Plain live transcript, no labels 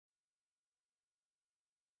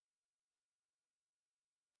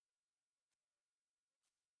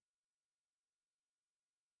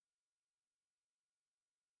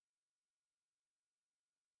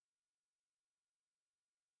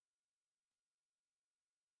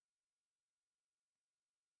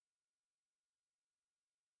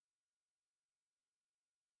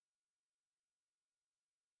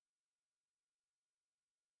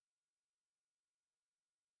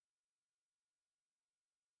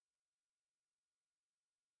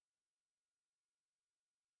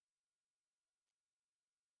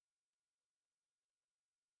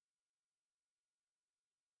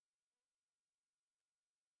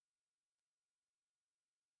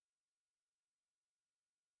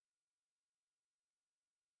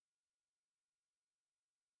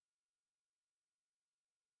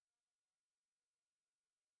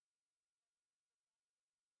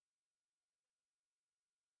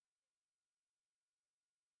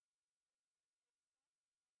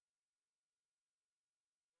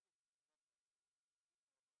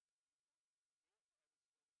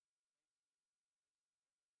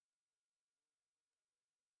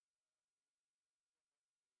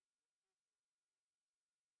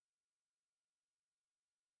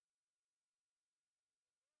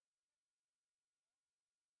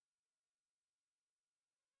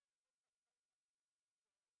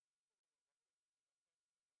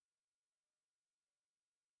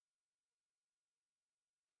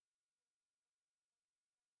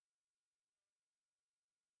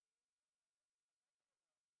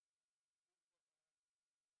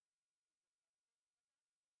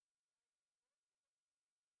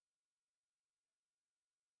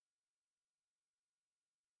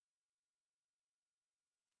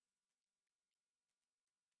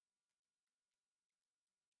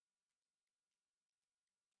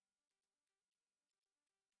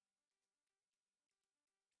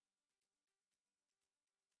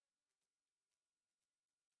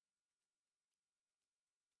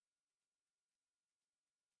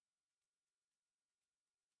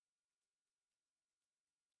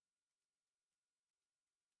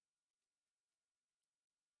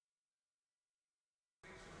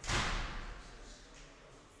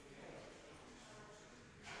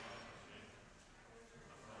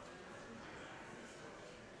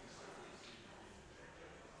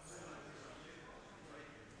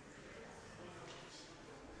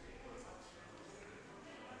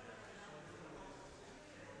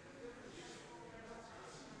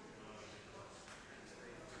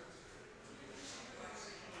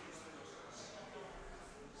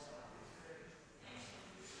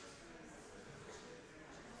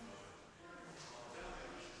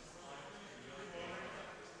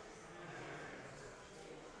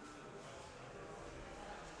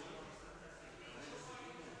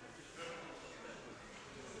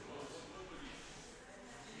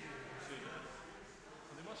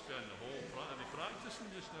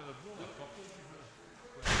здесь, наверное, было, а попозже, да.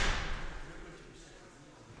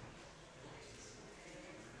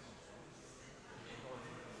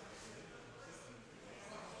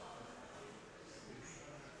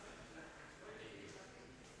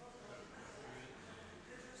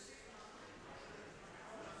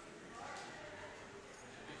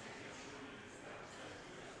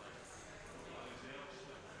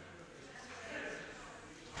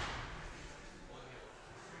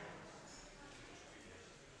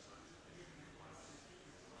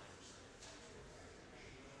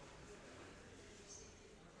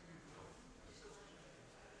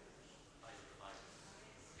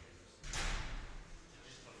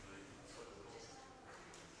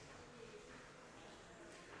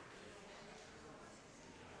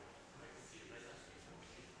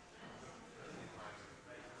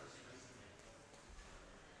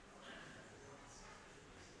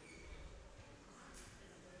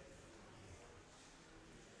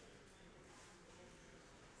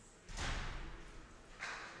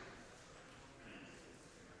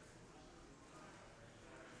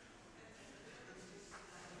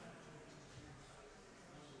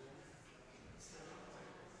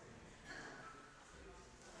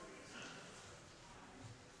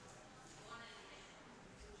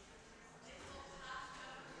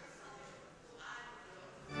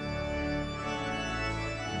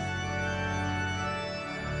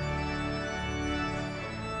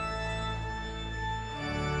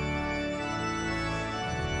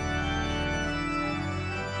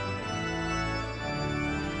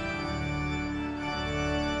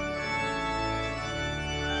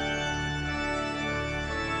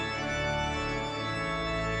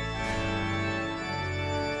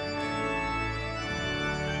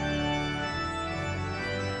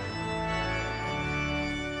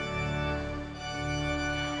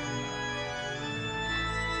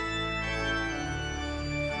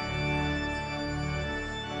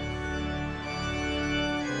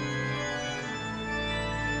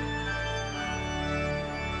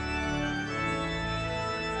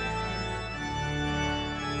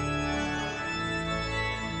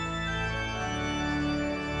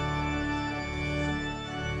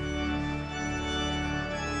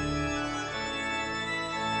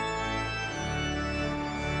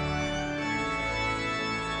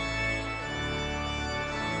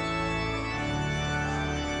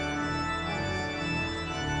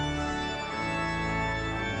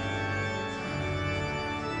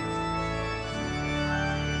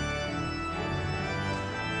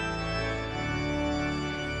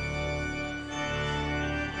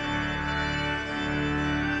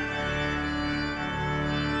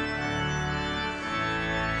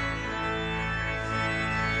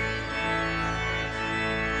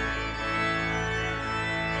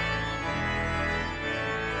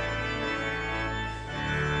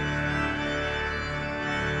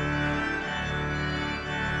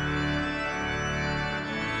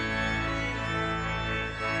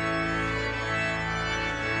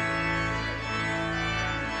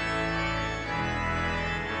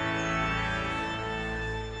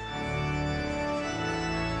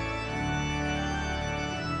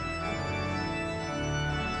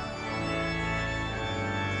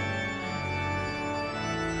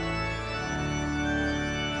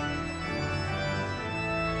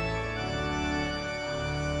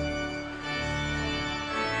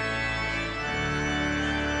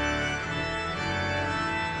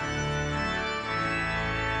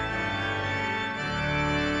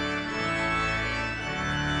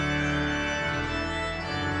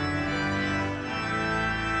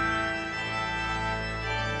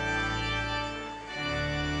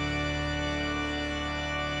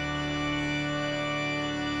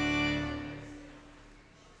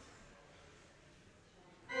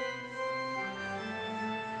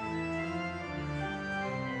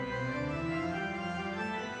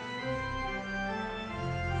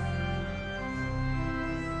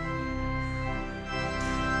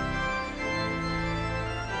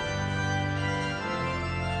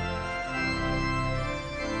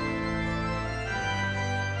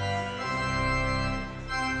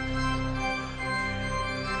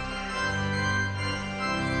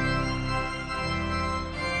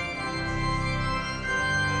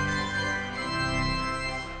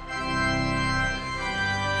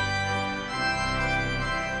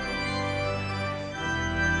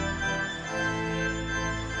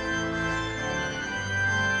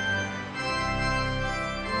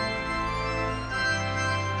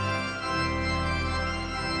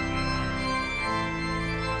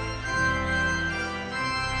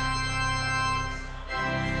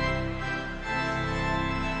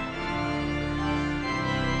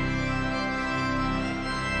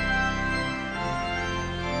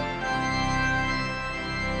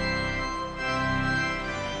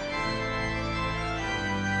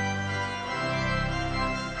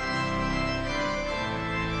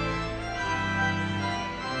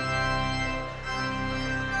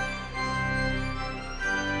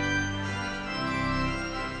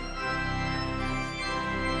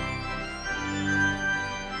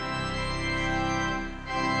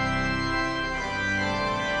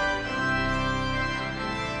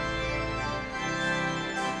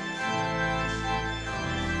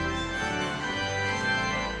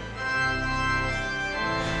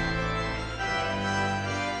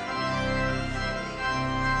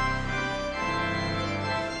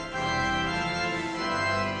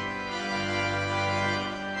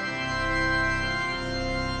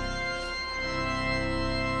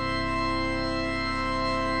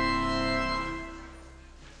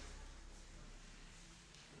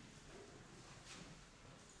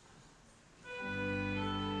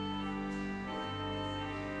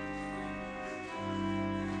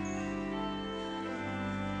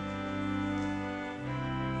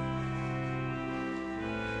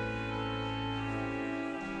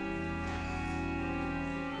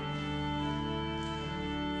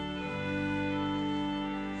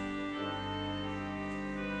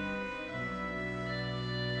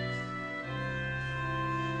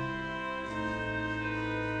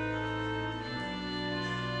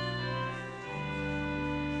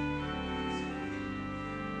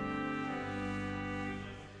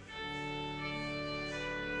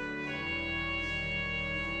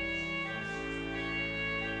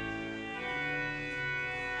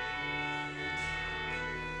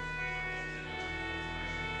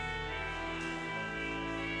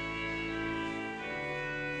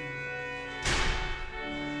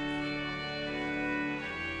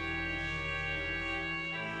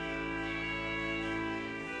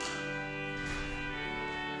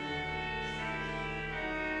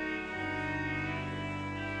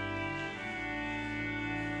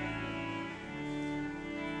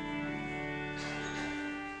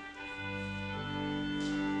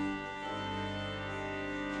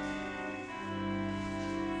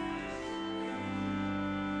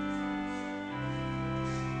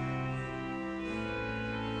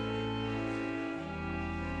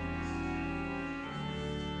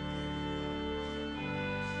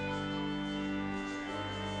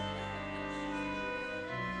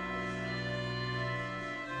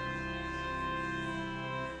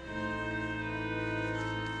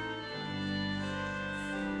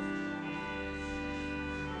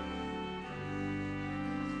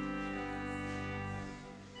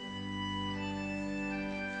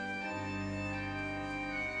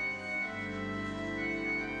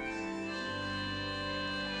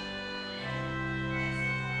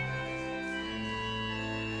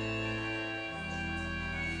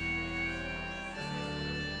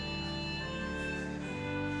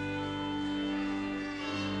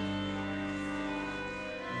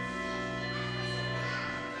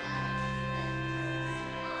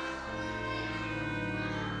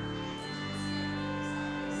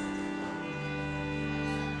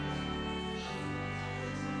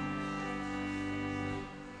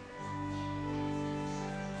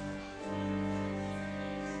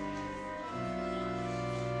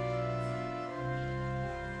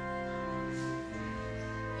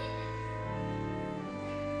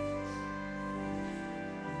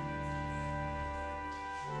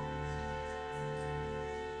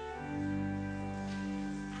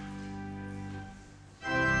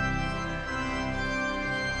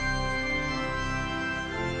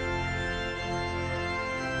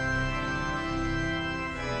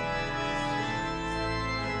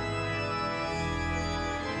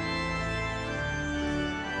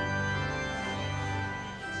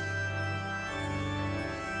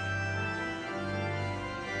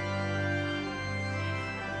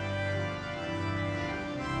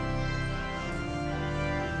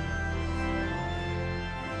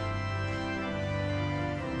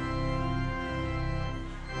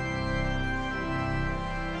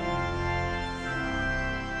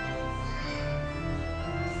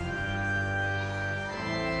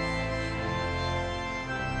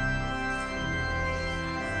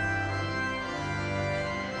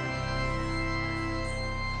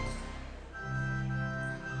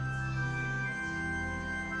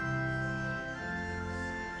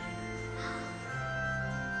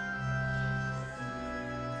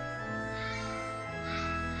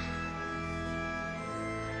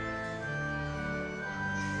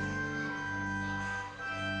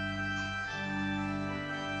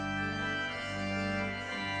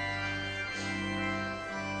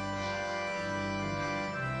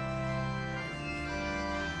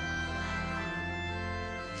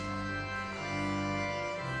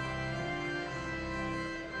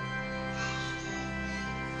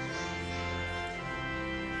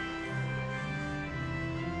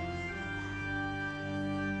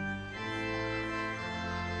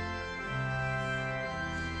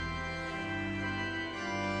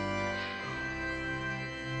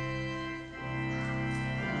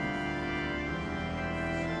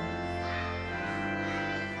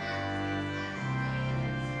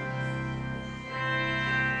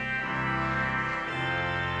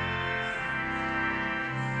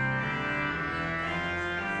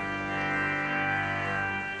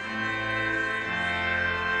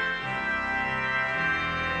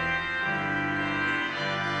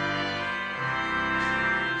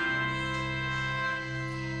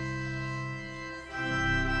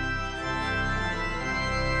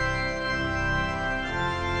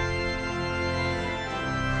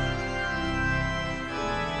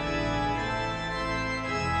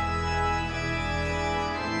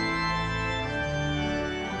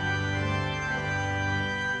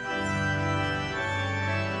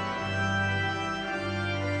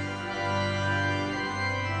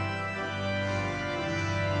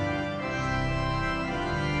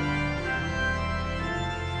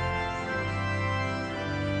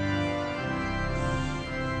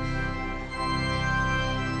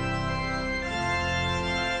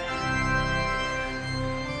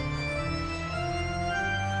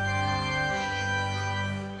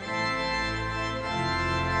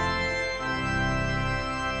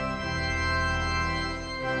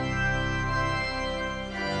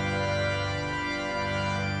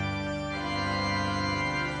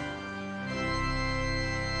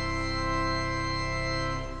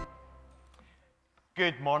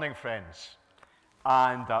 Good morning, friends,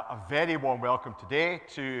 and a very warm welcome today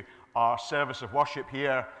to our service of worship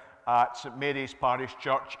here at St Mary's Parish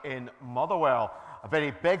Church in Motherwell. A very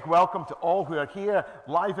big welcome to all who are here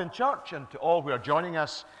live in church and to all who are joining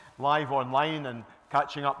us live online and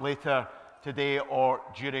catching up later today or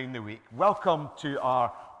during the week. Welcome to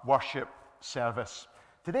our worship service.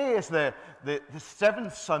 Today is the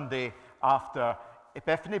seventh Sunday after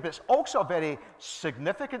Epiphany, but it's also a very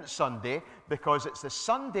significant Sunday because it's the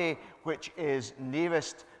Sunday which is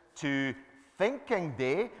nearest to Thinking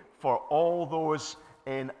Day for all those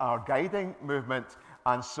in our guiding movement.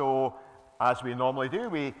 And so, as we normally do,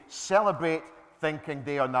 we celebrate Thinking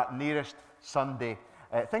Day on that nearest Sunday.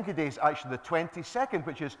 Thinking Day is actually the 22nd,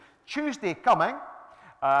 which is Tuesday coming.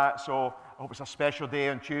 So I hope it's a special day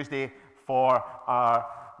on Tuesday for our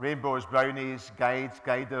Rainbows, Brownies, Guides,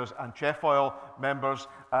 Guiders and Trefoil members.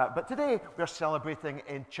 But today we're celebrating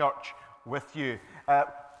in church with you.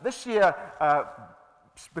 This year,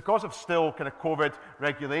 because of still kind of COVID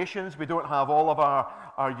regulations, we don't have all of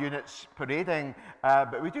our units parading,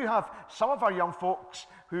 but we do have some of our young folks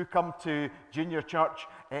who come to junior church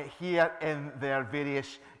here in their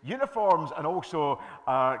various uniforms, and also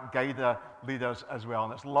our guider leaders as well.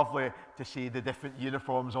 And it's lovely to see the different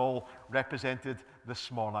uniforms all represented this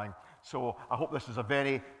morning. So I hope this is a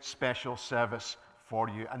very special service for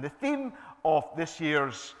you. And the theme of this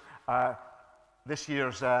year's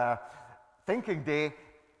Thinking Day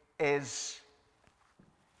is,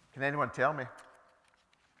 can anyone tell me?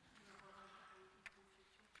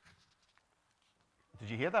 Did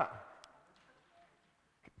you hear that?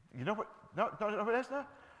 You know what? No, what it is now?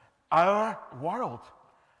 Our world,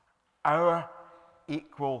 our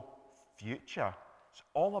equal future. It's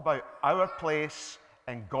all about our place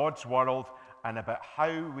in God's world and about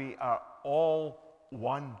how we are all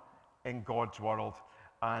one in God's world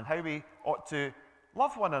and how we ought to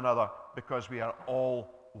love one another because we are all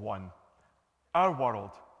one. Our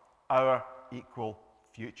world, our equal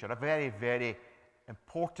future. A very, very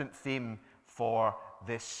important theme for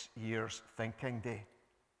this year's Thinking Day.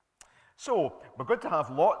 So, we're going to have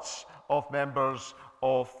lots of members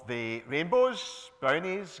of the Rainbows,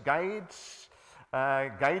 Brownies, Guides,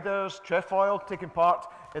 Guiders, Trefoil taking part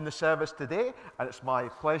in the service today. And it's my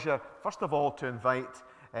pleasure, first of all, to invite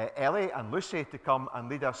Ellie and Lucy to come and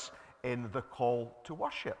lead us in the call to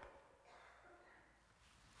worship.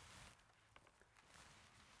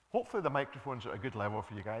 Hopefully the microphones are at a good level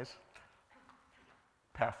for you guys.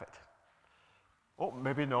 Perfect. Oh,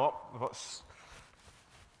 maybe not. That's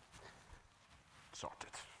sorted.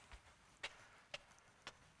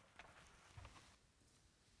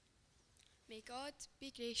 May God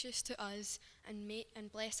be gracious to us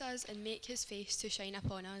and bless us and make his face to shine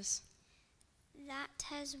upon us. That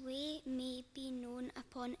his way may be known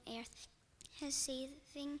upon earth, his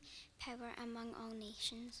saving power among all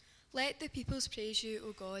nations. Let the peoples praise you,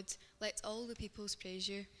 O God. Let all the peoples praise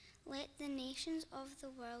you. Let the nations of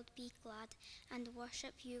the world be glad and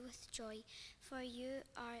worship you with joy, for you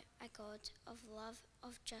are a God of love,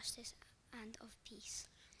 of justice, and of peace.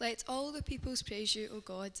 Let all the peoples praise you, O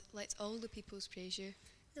God. Let all the peoples praise you.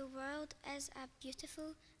 The world is a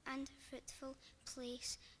beautiful and fruitful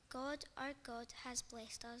place. God, our God, has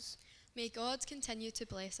blessed us. May God continue to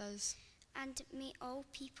bless us. And may all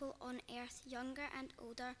people on earth, younger and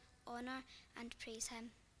older, honour and praise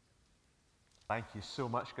him. Thank you so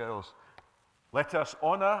much, girls. Let us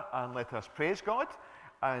honour and let us praise God.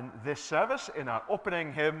 And this service in our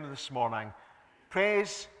opening hymn this morning,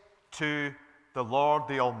 Praise to the Lord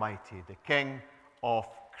the Almighty, the King of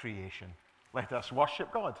creation. Let us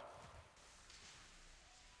worship God.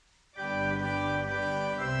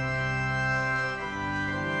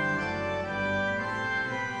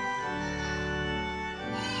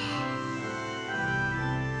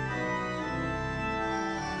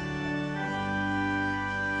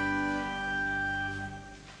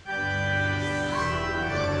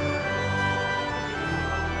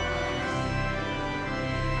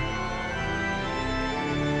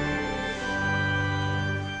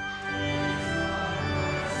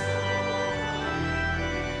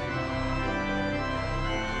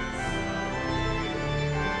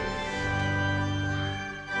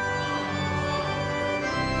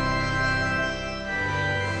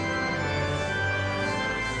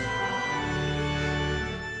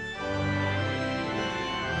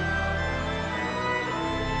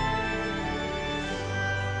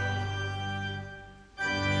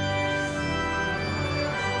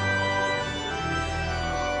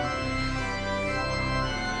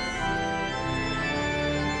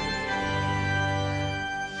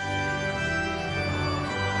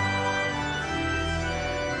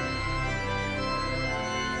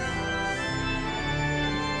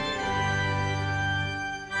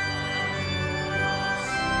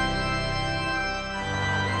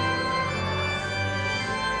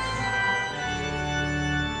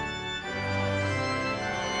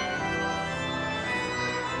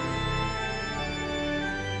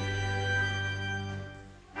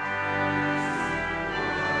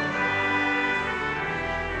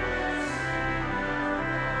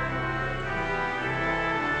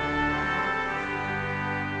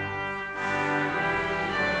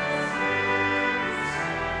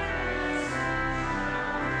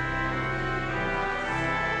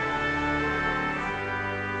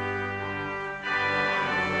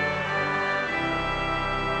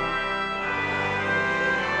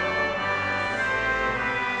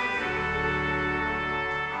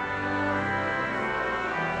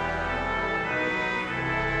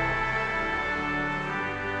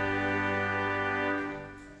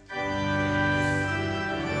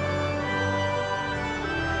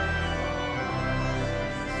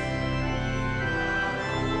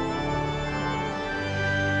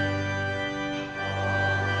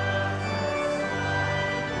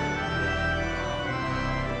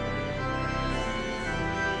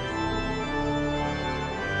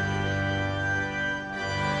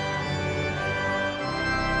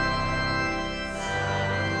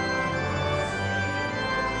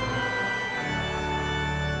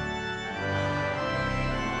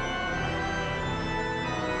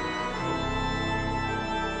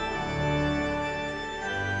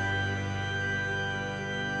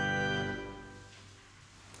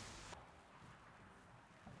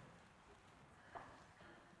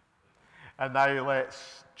 And now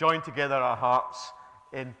let's join together our hearts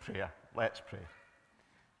in prayer. Let's pray.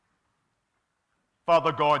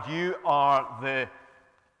 Father God, you are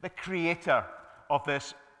the creator of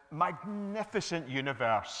this magnificent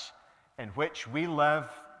universe in which we live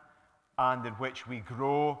and in which we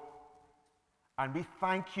grow. And we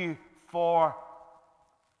thank you for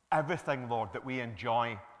everything, Lord, that we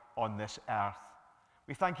enjoy on this earth.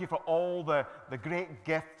 We thank you for all the great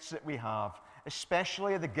gifts that we have,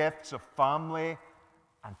 especially the gifts of family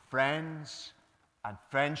and friends and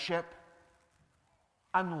friendship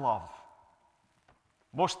and love.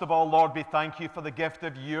 Most of all, Lord, we thank you for the gift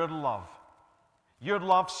of your love. Your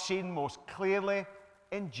love seen most clearly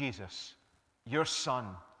in Jesus, your Son,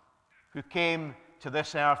 who came to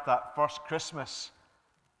this earth that first Christmas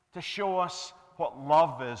to show us what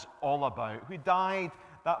love is all about, who died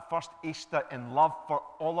that first Easter in love for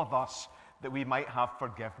all of us that we might have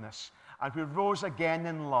forgiveness, and who rose again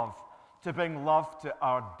in love to bring love to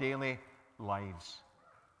our daily lives,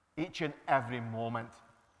 each and every moment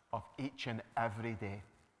of each and every day.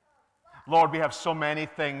 Lord, we have so many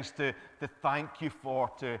things to thank you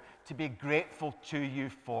for, to be grateful to you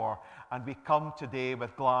for, and we come today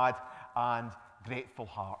with glad and grateful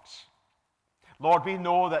hearts. Lord, we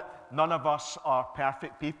know that none of us are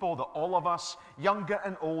perfect people, that all of us, younger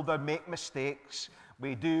and older, make mistakes.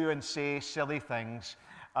 We do and say silly things,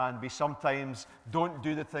 and we sometimes don't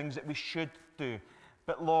do the things that we should do.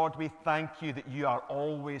 But Lord, we thank you that you are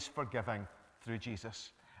always forgiving through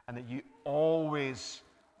Jesus, and that you always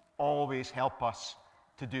help us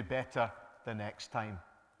to do better the next time.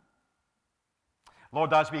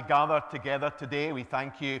 Lord, as we gather together today, we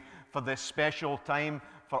thank you for this special time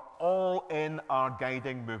for all in our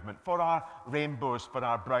guiding movement, for our rainbows, for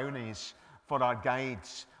our brownies, for our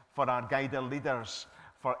guides, for our guided leaders,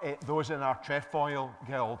 for those in our Trefoil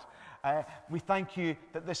Guild. We thank you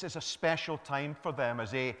that this is a special time for them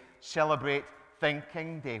as they celebrate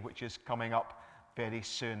Thinking Day, which is coming up very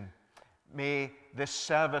soon. May this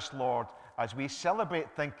service, Lord, as we celebrate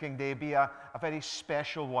Thinking Day, be a very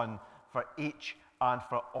special one for each and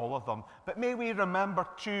for all of them. But may we remember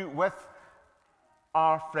too, with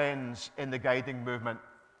our friends in the guiding movement,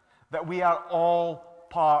 that we are all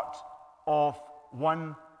part of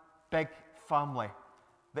one big family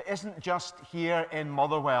that isn't just here in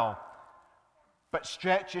Motherwell, but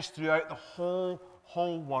stretches throughout the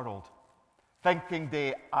whole world. Thinking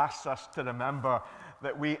Day asks us to remember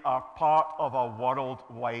that we are part of a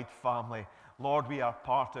worldwide family. Lord, we are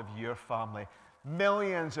part of your family.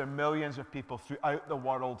 Millions and millions of people throughout the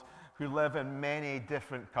world who live in many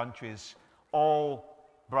different countries, all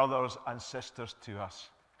brothers and sisters to us.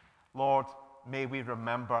 Lord, may we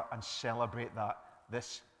remember and celebrate that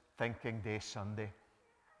this Thinking Day Sunday.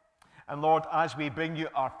 And Lord, as we bring you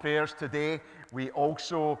our prayers today, we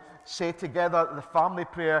also say together the family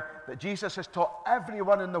prayer that Jesus has taught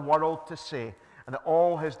everyone in the world to say, and that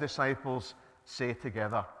all his disciples say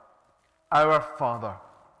together. Our Father,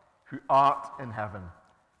 who art in heaven,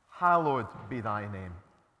 hallowed be thy name.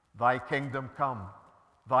 Thy kingdom come,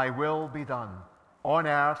 thy will be done, on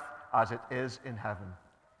earth as it is in heaven.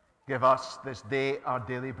 Give us this day our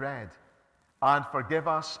daily bread, and forgive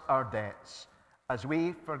us our debts, as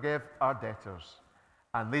we forgive our debtors.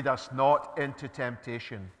 And lead us not into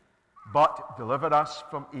temptation, but deliver us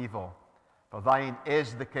from evil. For thine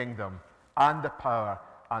is the kingdom, and the power,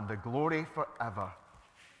 and the glory forever.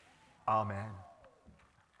 Amen.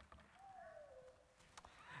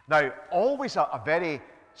 Now, always a very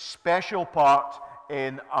special part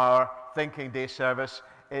in our Thinking Day service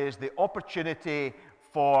is the opportunity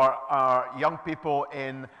for our young people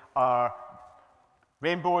in our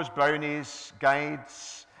Rainbows, Brownies,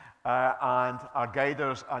 Guides, and our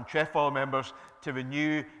Guiders and Trefoil members to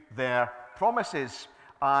renew their promises.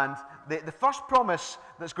 And the first promise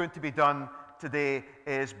that's going to be done today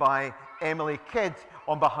is by Emily Kidd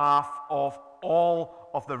on behalf of all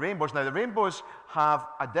of the Rainbows. Now, the Rainbows have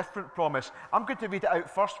a different promise. I'm going to read it out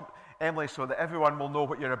first, Emily, so that everyone will know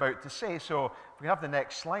what you're about to say. So if we have the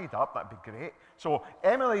next slide up, that'd be great. So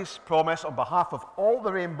Emily's promise on behalf of all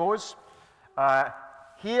the Rainbows,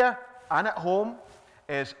 here and at home,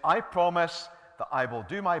 is I promise that I will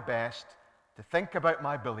do my best to think about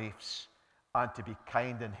my beliefs and to be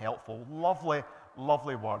kind and helpful. Lovely,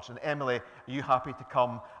 lovely words. And Emily, are you happy to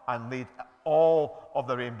come and lead all of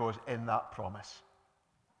the Rainbows in that promise?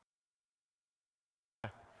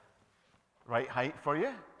 Right height for you.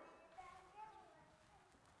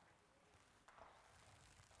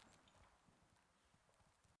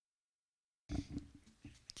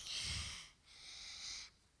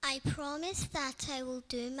 I promise that I will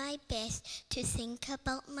do my best to think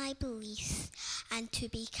about my beliefs and to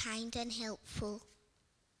be kind and helpful.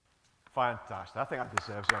 Fantastic. I think that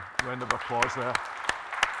deserves a round of applause there.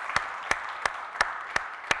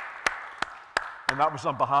 And that was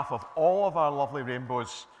on behalf of all of our lovely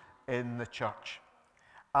rainbows in the church.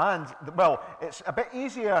 And, well, it's a bit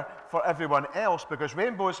easier for everyone else because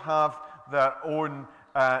rainbows have their own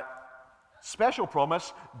special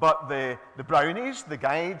promise, but the brownies, the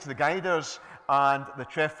guides, the guiders, and the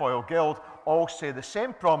Trefoil Guild all say the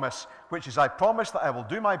same promise, which is, I promise that I will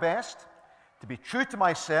do my best to be true to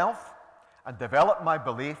myself and develop my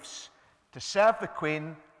beliefs, to serve the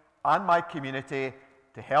Queen and my community,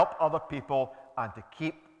 to help other people, and to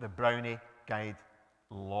keep the Brownie Guide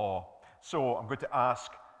law. So I'm going to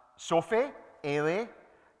ask Sophie, Ailey,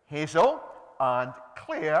 Hazel, and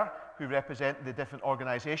Claire, who represent the different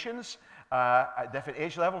organisations at different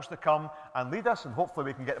age levels, to come and lead us, and hopefully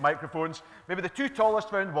we can get the microphones. Maybe the two tallest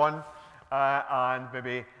round one, and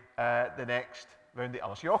maybe the next round the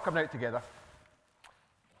other. So you're all coming out together.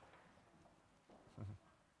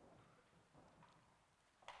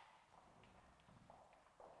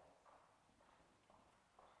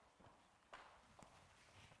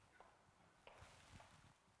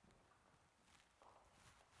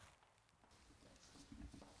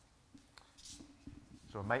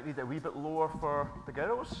 So I might need it a wee bit lower for the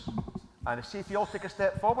girls. And see if you all take a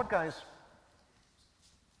step forward, guys.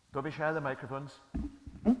 Don't be shy of the microphones.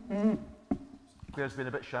 Claire's been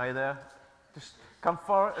a bit shy there. Just come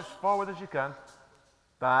as forward as you can.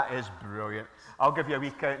 That is brilliant. I'll give you a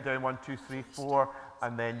wee countdown, 1, 2, 3, 4,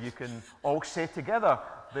 and then you can all say together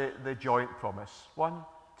the joint promise. 1,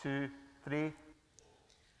 2, 3. I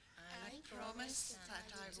promise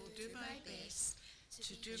that I will do my best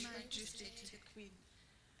to do my duty to the Queen,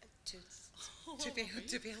 to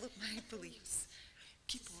develop my beliefs.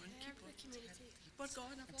 Keep on. We're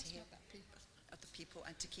going to help other people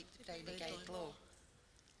and to keep the Brownie Guide law.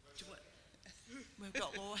 We've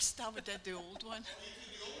got lost. I did the old one.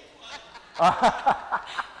 Well,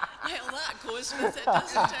 that goes with it,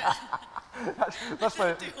 doesn't it? That's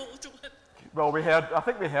the old one. Well, I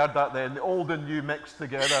think we heard that then, the old and new mixed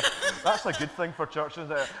together. That's a good thing for church,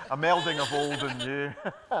 isn't it? A melding of old and new.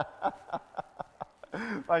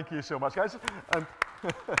 Thank you so much, guys.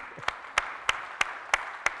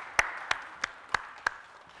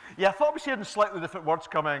 Yeah, I thought I was hearing slightly different words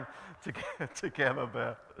coming together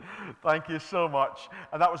there. Thank you so much.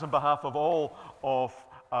 And that was on behalf of all of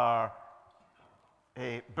our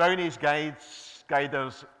Brownies,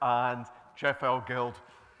 Guiders, and Trefoil Guild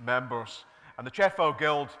members. And the Trefoil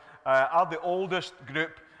Guild are the oldest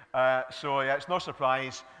group, so yeah, it's no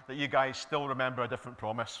surprise that you guys still remember a different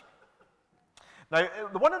promise. Now,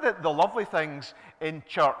 one of the lovely things in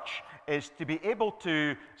church is to be able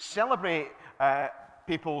to celebrate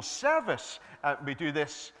people's service. We do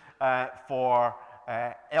this for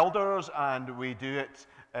elders, and we do it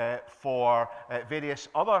for various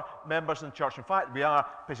other members in the church. In fact, we are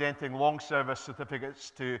presenting long service certificates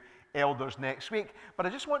to elders next week. But I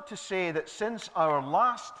just want to say that since our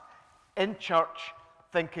last in-church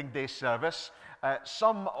Thinking Day service,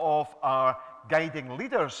 some of our guiding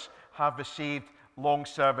leaders have received long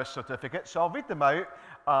service certificates. So I'll read them out,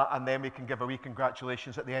 and then we can give a wee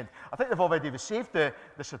congratulations at the end. I think they've already received the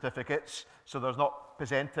certificates, so there's not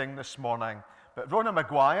presenting this morning. But Rona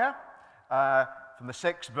Maguire from the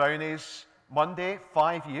 6 Brownies, Monday,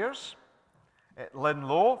 5 years. Lynn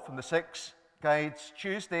Lowe from the 6 Guides,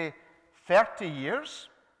 Tuesday, 30 years.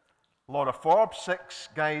 Laura Forbes, 6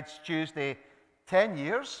 Guides, Tuesday, 10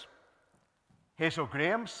 years. Hazel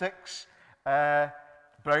Graham, 6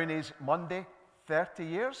 Brownies, Monday, 30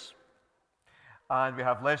 years. And we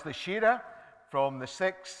have Leslie Shearer from the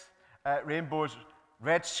 6 Rainbows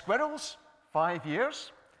Red Squirrels, 5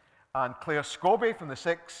 years. And Claire Scobie from the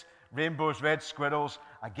 6 Rainbows Red Squirrels,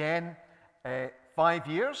 again, 5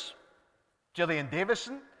 years. Gillian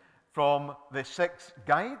Davison from the 6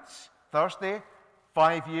 Guides, Thursday,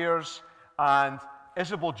 5 years. And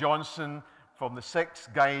Isabel Johnson from the 6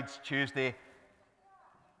 Guides, Tuesday,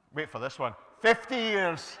 wait for this one, 50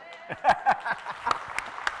 years.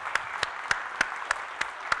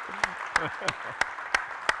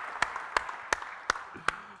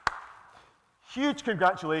 Huge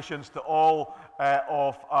congratulations to all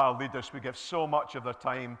of our leaders. We give so much of their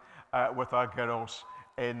time with our girls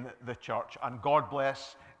in the church. And God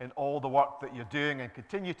bless in all the work that you're doing and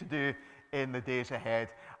continue to do in the days ahead.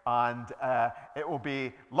 And it will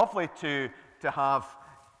be lovely to have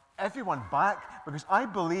everyone back, because I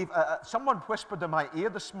believe, someone whispered in my ear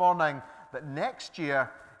this morning that next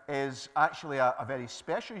year is actually a very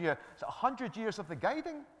special year. It's 100 years of the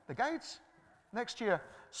guiding. the guides next year.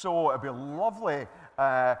 So it'll be lovely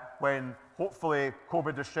when hopefully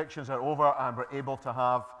COVID restrictions are over and we're able to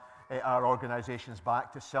have our organisations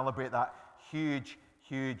back to celebrate that huge,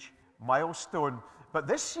 huge milestone. But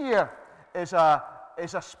this year is a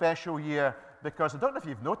special year because I don't know if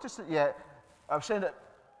you've noticed it yet. I was saying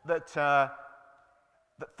that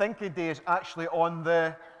Thinking Day is actually on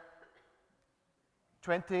the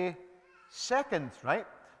 22nd, right?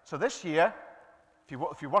 So this year,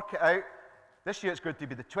 if you work it out, this year it's going to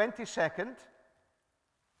be the 22nd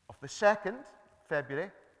of the 2nd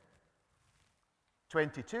February,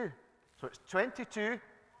 22. So it's 22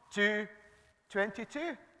 to 22.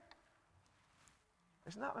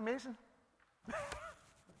 Isn't that amazing?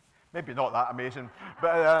 Maybe not that amazing,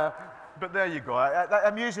 but there you go. That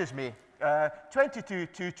amuses me. 22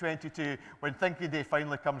 to 22, when Thinking Day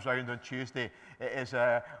finally comes round on Tuesday, it is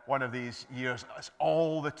one of these years. It's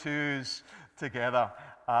all the twos together.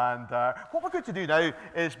 And what we're going to do now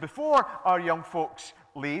is, before our young folks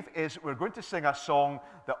leave, is we're going to sing a song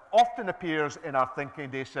that often appears in our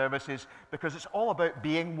Thinking Day services because it's all about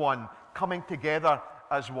being one, coming together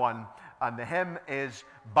as one. And the hymn is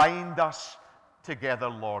 "Bind Us Together,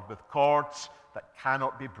 Lord, with cords that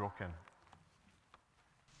cannot be broken."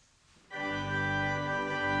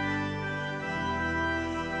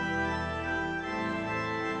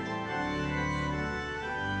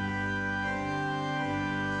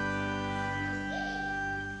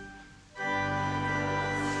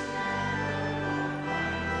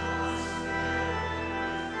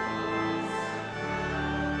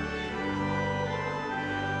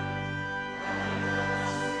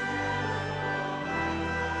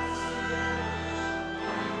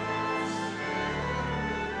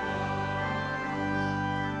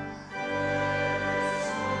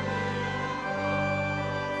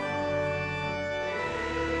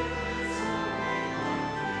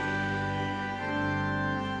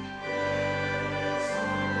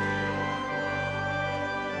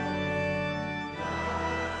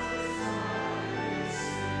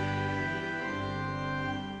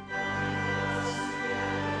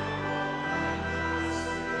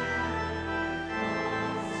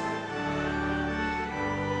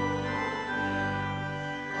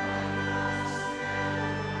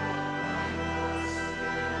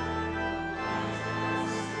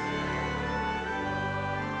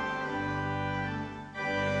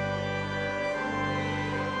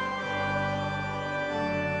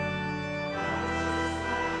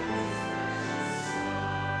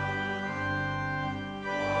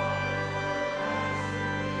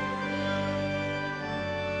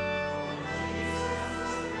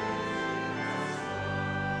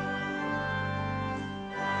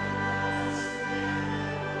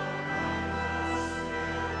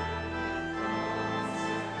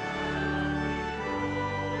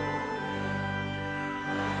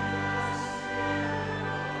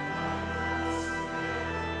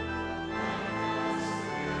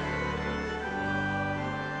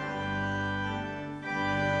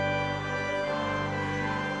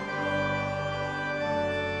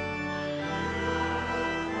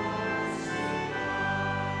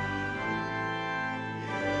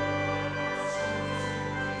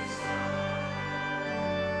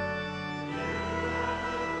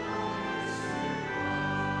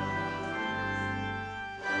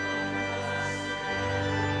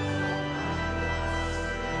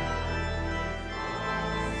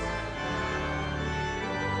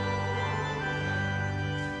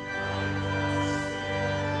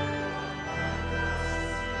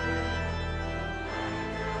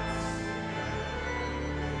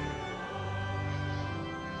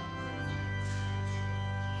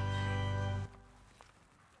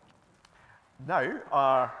 Now,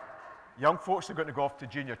 our young folks are going to go off to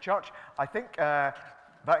junior church. I think that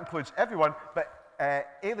includes everyone, but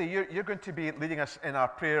Ailey, you're going to be leading us in our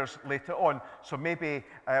prayers later on, so maybe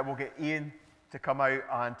we'll get Ian to come out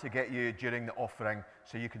and to get you during the offering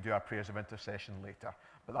so you can do our prayers of intercession later.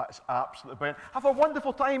 But that is absolutely brilliant. Have a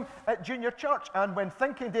wonderful time at junior church, and when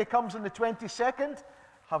Thinking Day comes on the 22nd,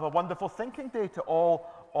 have a wonderful Thinking Day to all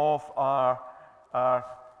of our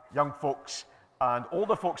young folks and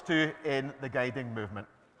older folks too in the guiding movement.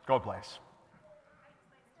 God bless.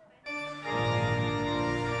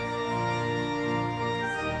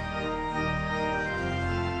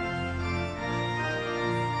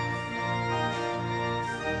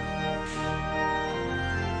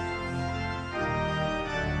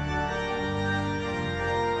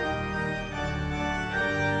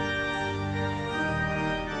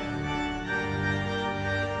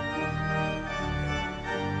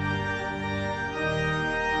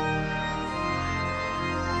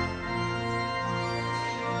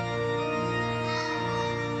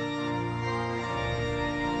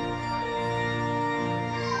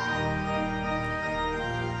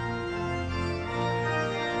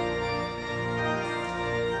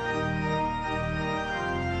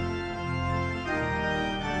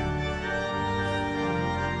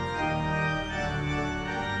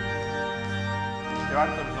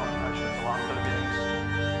 Anthem's not actually until after the meetings.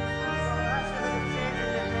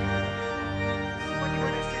 What do you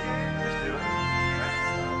want us to do? Just do it.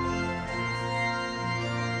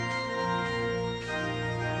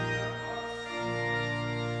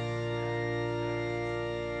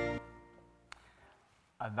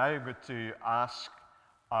 And now I'm going to ask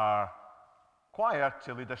our choir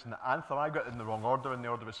to lead us in the anthem. I got it in the wrong order in the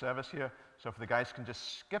order of service here, so if the guys can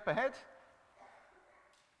just skip ahead.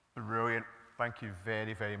 Brilliant. Thank you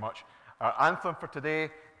very, very much. Our anthem for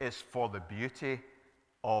today is For the Beauty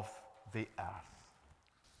of the Earth.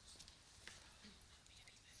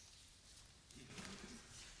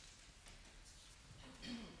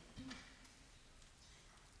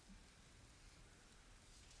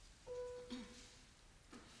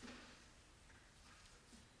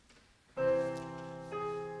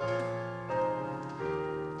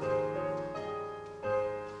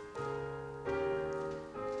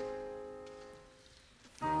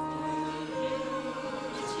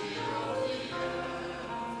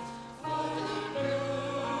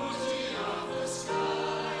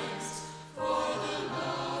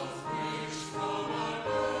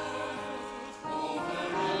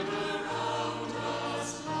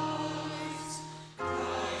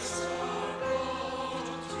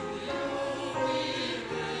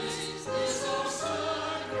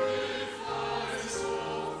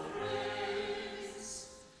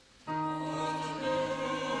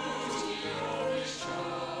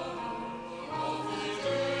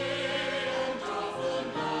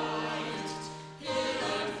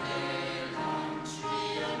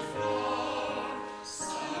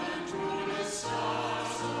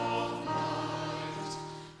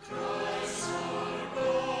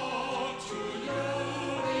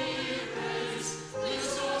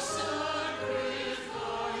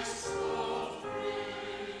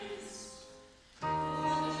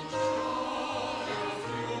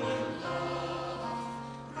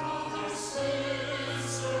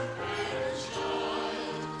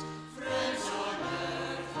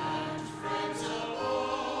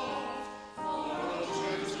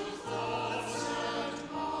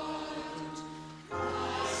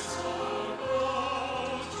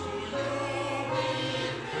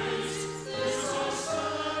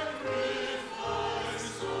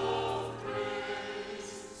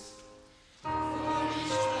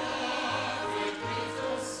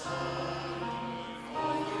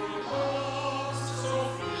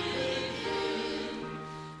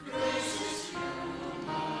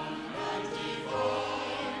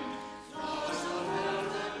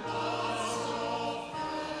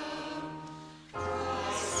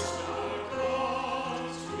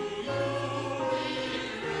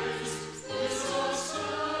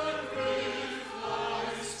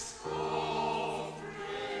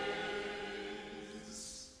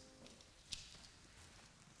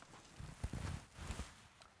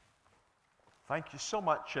 Thank you so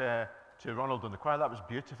much to Ronald and the choir. That was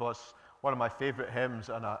beautiful. It's one of my favourite hymns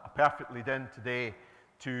and a perfect lead-in today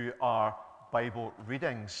to our Bible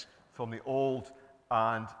readings from the Old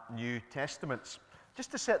and New Testaments.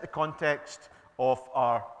 Just to set the context of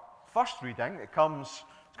our first reading, it's going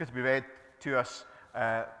to be read to us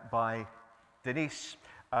by Denise.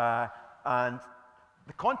 And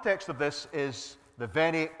the context of this is the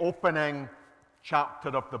very opening chapter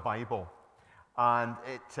of the Bible. And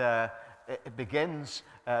it begins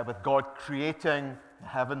with God creating the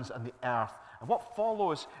heavens and the earth. And what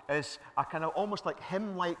follows is a kind of almost like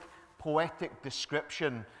hymn-like poetic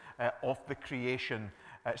description of the creation.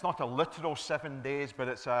 It's not a literal 7 days, but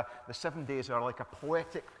the 7 days are like a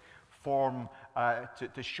poetic form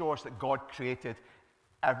to show us that God created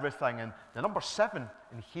everything. And the number 7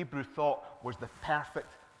 in Hebrew thought was the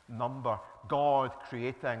perfect number. God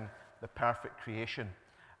creating the perfect creation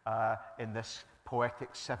in this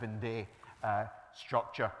poetic 7-day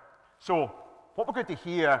structure. So what we're going to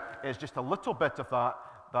hear is just a little bit of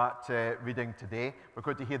that reading today. We're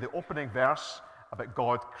going to hear the opening verse about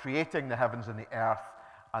God creating the heavens and the earth,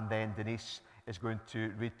 and then Denise is going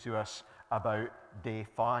to read to us about day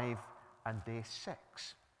 5 and day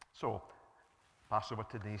 6. So pass over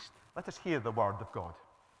to Denise. Let us hear the word of God.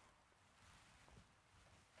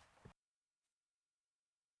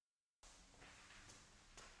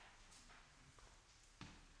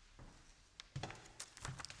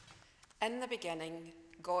 In the beginning,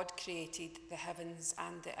 God created the heavens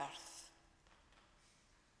and the earth.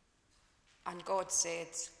 And God said,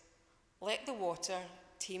 "Let the water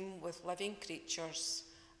teem with living creatures,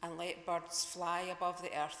 and let birds fly above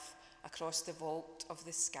the earth across the vault of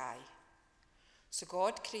the sky." So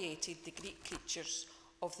God created the Greek creatures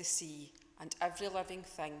of the sea and every living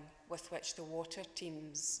thing with which the water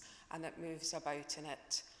teems, and that moves about in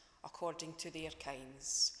it, according to their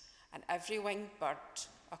kinds, and every winged bird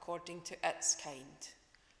according to its kind.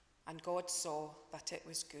 And God saw that it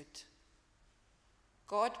was good.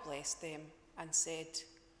 God blessed them and said,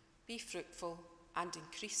 "Be fruitful and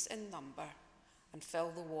increase in number, and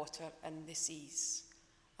fill the water in the seas,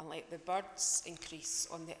 and let the birds increase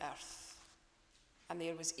on the earth." And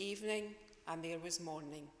there was evening and there was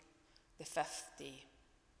morning, the fifth day.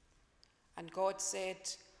 And God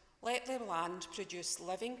said, "Let the land produce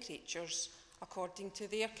living creatures according to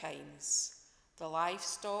their kinds, the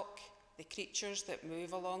livestock, the creatures that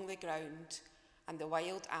move along the ground, and the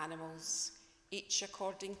wild animals, each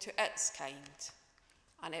according to its kind."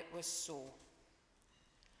 And it was so.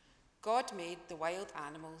 God made the wild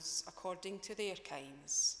animals according to their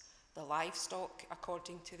kinds, the livestock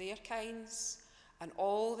according to their kinds, and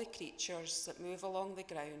all the creatures that move along the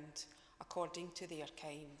ground according to their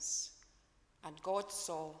kinds. And God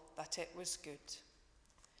saw that it was good.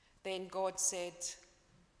 Then God said,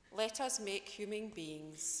 "Let us make human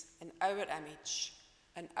beings in our image,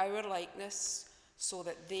 in our likeness, so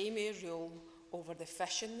that they may rule over the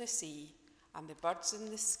fish in the sea and the birds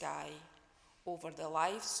in the sky, over the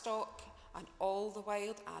livestock and all the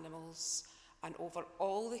wild animals, and over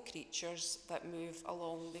all the creatures that move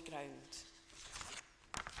along the ground."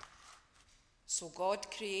 So God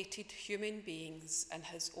created human beings in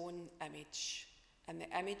his own image. In the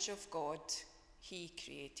image of God, he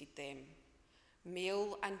created them.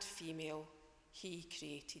 Male and female, he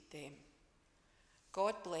created them.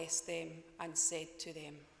 God blessed them and said to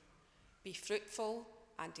them, "Be fruitful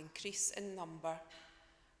and increase in number.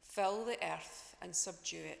 Fill the earth and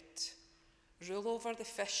subdue it. Rule over the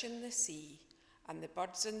fish in the sea and the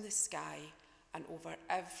birds in the sky, and over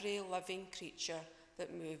every living creature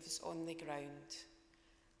that moves on the ground."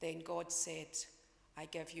 Then God said, "I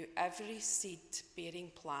give you every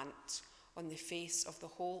seed-bearing plant on the face of the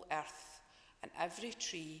whole earth, and every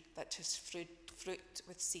tree that has fruit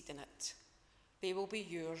with seed in it. They will be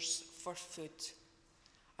yours for food.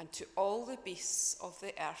 And to all the beasts of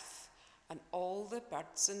the earth, and all the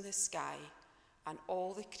birds in the sky, and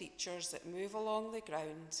all the creatures that move along the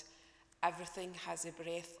ground, everything has a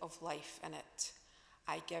breath of life in it.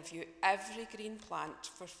 I give you every green plant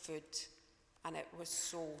for food." And it was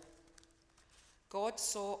so. God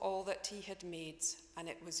saw all that he had made, and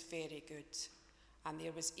it was very good. And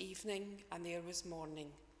there was evening and there was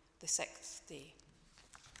morning, the sixth day.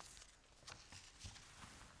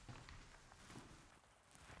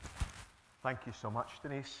 Thank you so much,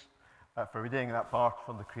 Denise, for reading that part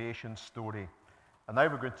from the creation story. And now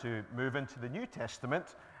we're going to move into the New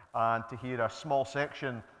Testament and to hear a small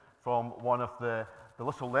section from one of the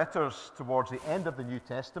little letters towards the end of the New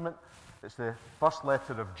Testament. It's the first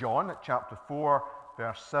letter of John, at chapter 4,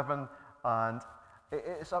 verse 7, and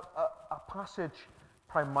it's a passage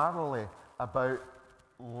primarily about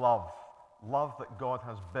love that God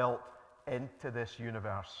has built into this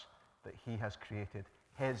universe that he has created,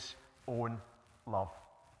 his own love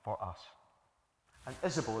for us. And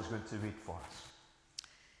Isabel is going to read for us.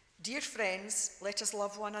 Dear friends, let us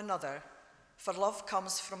love one another, for love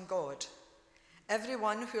comes from God.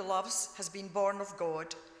 Everyone who loves has been born of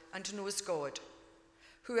God and knows God.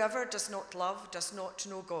 Whoever does not love does not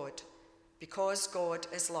know God, because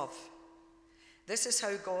God is love. This is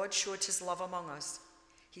how God showed his love among us.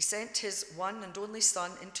 He sent his one and only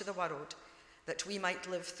Son into the world, that we might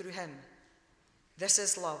live through him. This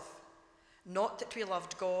is love. Not that we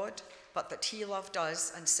loved God, but that he loved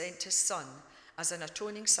us and sent his Son as an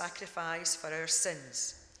atoning sacrifice for our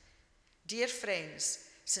sins. Dear friends,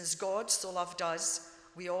 since God so loved us,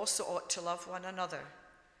 we also ought to love one another.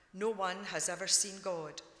 No one has ever seen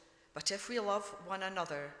God, but if we love one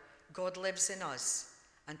another, God lives in us,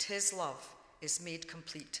 and his love is made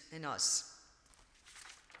complete in us.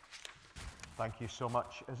 Thank you so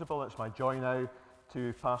much, Isabel. It's my joy now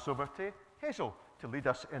to pass over to Hazel to lead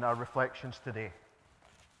us in our reflections today.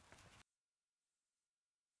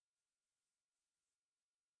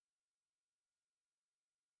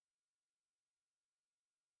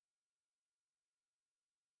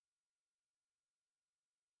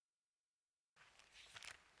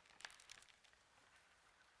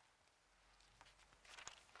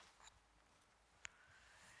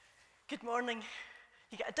 Good morning.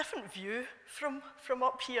 You get a different view from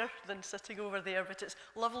up here than sitting over there, but it's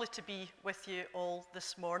lovely to be with you all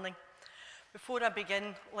this morning. Before I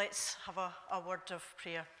begin, let's have a word of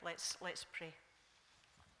prayer. Let's pray.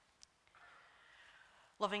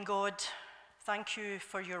 Loving God, thank you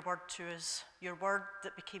for your word to us, your word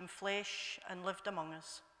that became flesh and lived among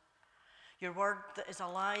us, your word that is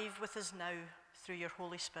alive with us now through your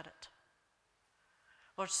Holy Spirit.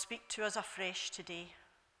 Lord, speak to us afresh today.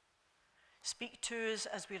 Speak to us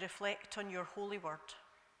as we reflect on your holy word.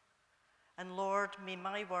 And Lord, may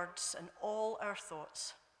my words and all our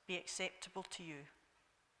thoughts be acceptable to you.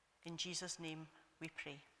 In Jesus' name we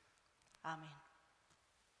pray. Amen.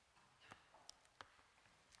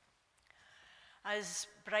 As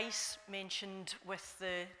Bryce mentioned with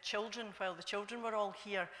the children, while the children were all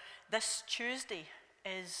here, this Tuesday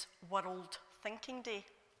is World Thinking Day.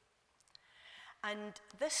 And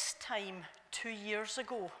this time, 2 years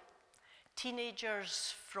ago,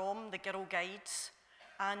 teenagers from the Girl Guides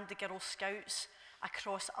and the Girl Scouts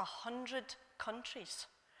across 100 countries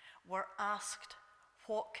were asked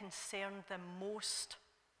what concerned them most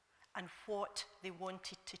and what they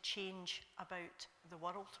wanted to change about the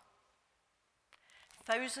world.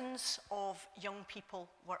 Thousands of young people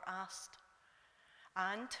were asked,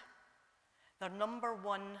 and their number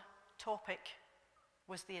one topic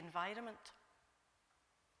was the environment.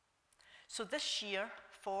 So this year,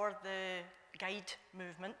 for the Guide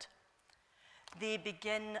movement, they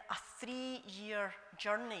begin a 3-year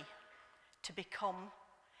journey to become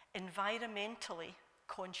environmentally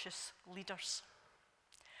conscious leaders.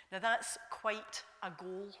 Now that's quite a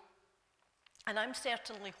goal, and I'm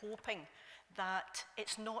certainly hoping that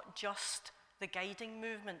it's not just the guiding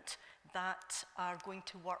movement that are going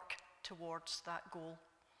to work towards that goal.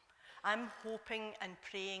 I'm hoping and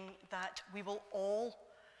praying that we will all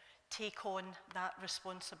take on that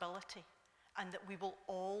responsibility and that we will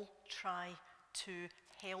all try to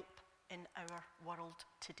help in our world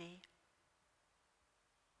today.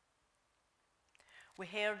 We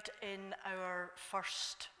heard in our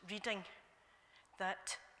first reading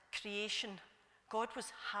that creation, God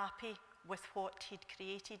was happy with what he'd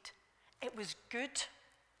created. It was good.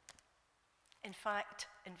 In fact,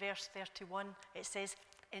 in verse 31, it says,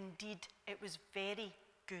 indeed, it was very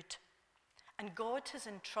good. And God has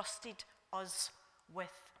entrusted us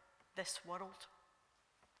with this world.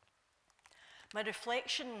 My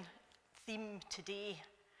reflection theme today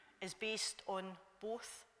is based on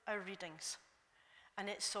both our readings, and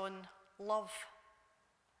it's on love,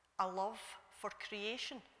 a love for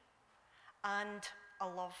creation and a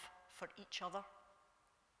love for each other.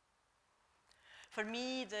 For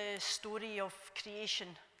me, the story of creation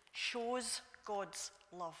shows God's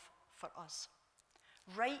love for us.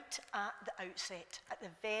 Right at the outset, at the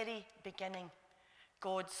very beginning,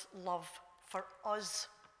 God's love for us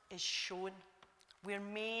is shown. We're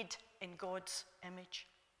made in God's image.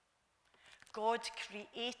 God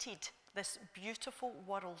created this beautiful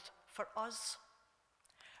world for us.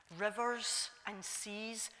 Rivers and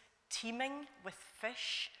seas teeming with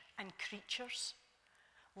fish and creatures,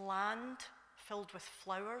 land filled with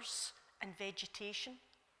flowers and vegetation,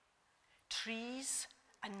 trees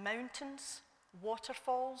and mountains,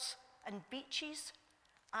 waterfalls and beaches,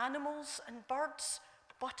 animals and birds,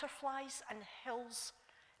 butterflies and hills.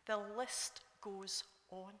 The list goes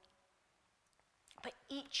on. But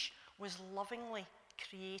each was lovingly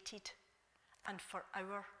created and for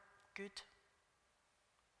our good.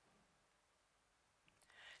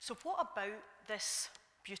 So what about this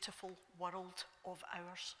beautiful world of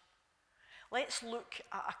ours? Let's look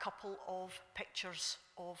at a couple of pictures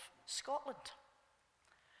of Scotland.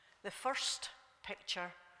 The first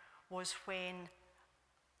picture was when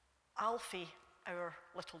Alfie, our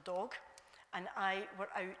little dog, and I were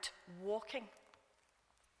out walking.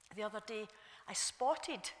 The other day, I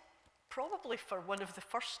spotted, probably for one of the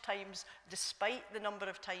first times, despite the number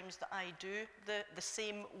of times that I do the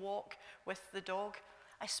same walk with the dog,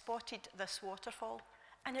 I spotted this waterfall,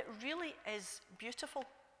 and it really is beautiful.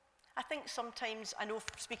 I think sometimes, I know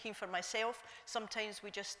speaking for myself, sometimes we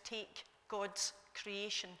just take God's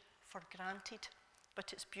creation for granted,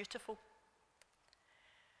 but it's beautiful.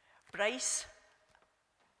 Bryce,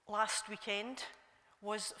 last weekend,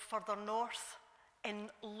 was further north in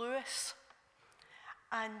Lewis.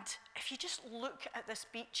 And if you just look at this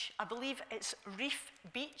beach, I believe it's Reef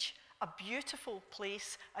Beach, a beautiful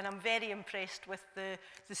place, and I'm very impressed with the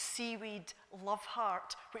seaweed love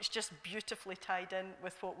heart, which just beautifully tied in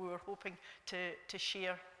with what we were hoping to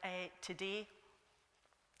share today.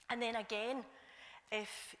 And then again,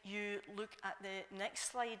 if you look at the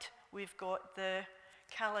next slide, we've got the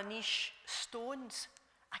Callanish stones.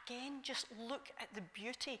 Again, just look at the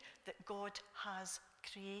beauty that God has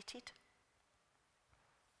created.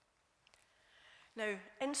 Now,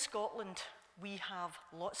 in Scotland, we have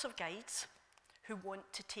lots of guides who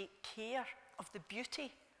want to take care of the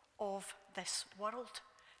beauty of this world.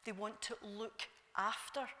 They want to look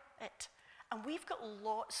after it. And we've got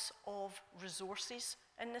lots of resources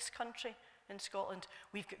in this country, in Scotland.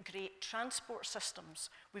 We've got great transport systems.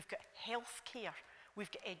 We've got healthcare.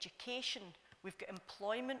 we've got education, we've got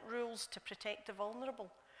employment rules to protect the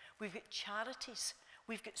vulnerable, we've got charities,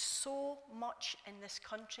 we've got so much in this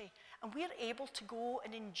country, and we're able to go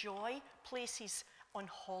and enjoy places on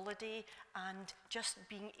holiday and just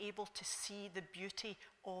being able to see the beauty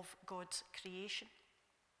of God's creation.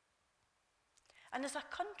 And as a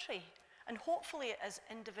country, and hopefully as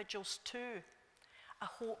individuals too, I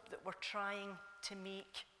hope that we're trying to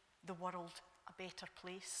make the world a better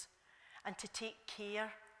place and to take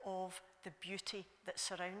care of the beauty that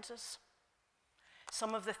surrounds us.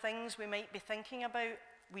 Some of the things we might be thinking about,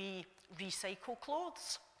 we recycle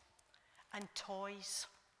clothes and toys.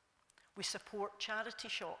 We support charity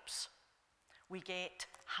shops. We get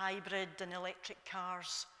hybrid and electric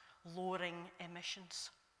cars, lowering emissions.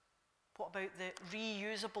 What about the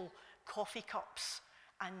reusable coffee cups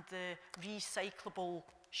and the recyclable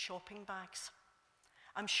shopping bags?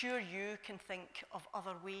 I'm sure you can think of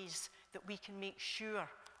other ways that we can make sure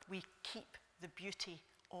we keep the beauty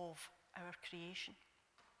of our creation.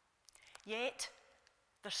 Yet,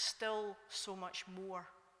 there's still so much more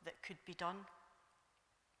that could be done.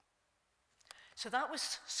 So that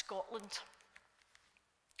was Scotland.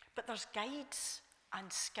 But there's guides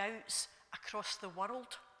and scouts across the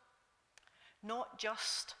world, not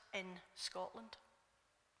just in Scotland.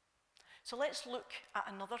 So let's look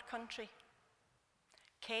at another country.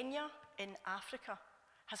 Kenya in Africa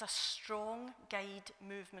has a strong guide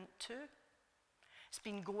movement too. It's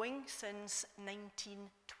been going since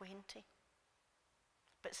 1920.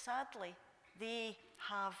 But sadly, they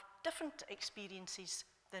have different experiences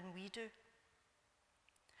than we do.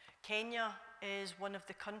 Kenya is one of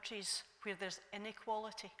the countries where there's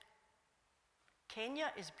inequality.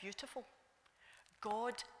 Kenya is beautiful.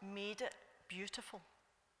 God made it beautiful.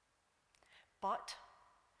 But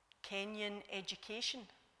Kenyan education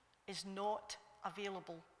is not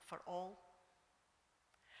available for all.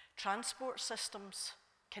 Transport systems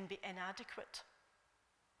can be inadequate.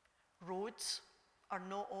 Roads are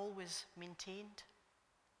not always maintained.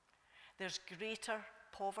 There's greater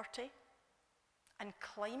poverty, and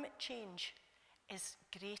climate change is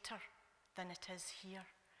greater than it is here.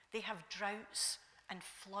 They have droughts and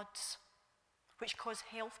floods, which cause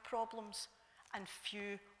health problems and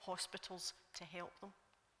few hospitals to help them.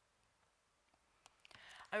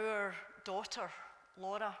 Our daughter,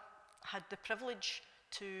 Laura, had the privilege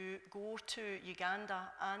to go to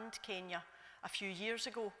Uganda and Kenya a few years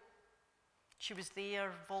ago. She was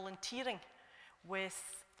there volunteering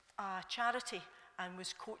with a charity and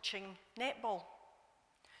was coaching netball.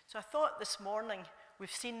 So I thought this morning,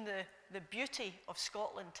 we've seen the beauty of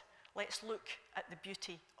Scotland. Let's look at the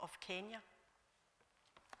beauty of Kenya.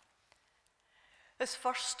 This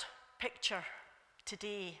first picture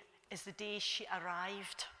today is the day she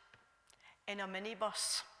arrived in a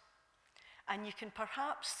minibus. And you can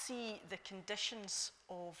perhaps see the conditions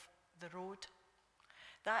of the road.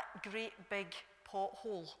 That great big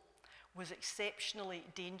pothole was exceptionally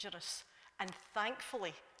dangerous, and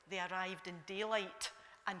thankfully they arrived in daylight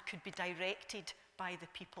and could be directed by the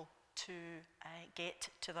people to get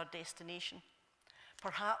to their destination.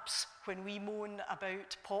 Perhaps when we moan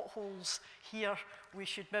about potholes here, we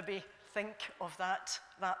should maybe think of that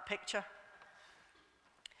picture.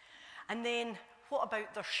 And then what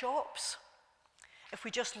about their shops? If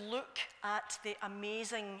we just look at the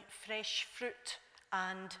amazing fresh fruit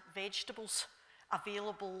and vegetables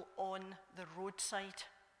available on the roadside.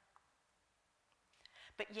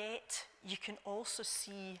 But yet, you can also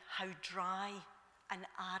see how dry and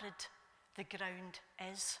arid the ground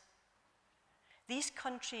is. These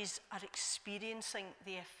countries are experiencing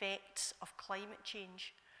the effects of climate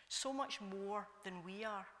change so much more than we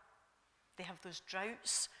are. They have those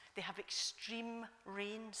droughts, they have extreme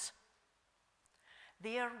rains.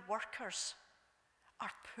 Their workers are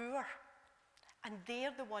poor, and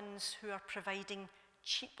they're the ones who are providing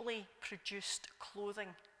cheaply produced clothing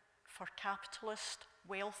for capitalist,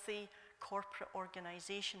 wealthy corporate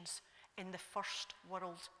organizations in the first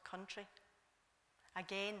world country.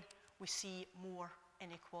 Again, we see more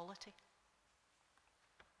inequality.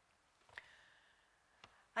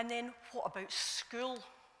 And then what about school?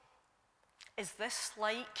 Is this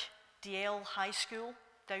like DL High School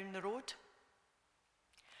down the road?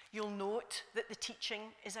 You'll note that the teaching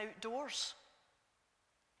is outdoors.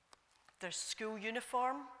 There's school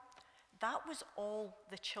uniform. That was all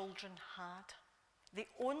the children had. They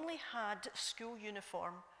only had school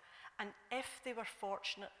uniform, and if they were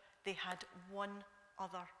fortunate, they had one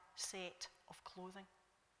other set of clothing.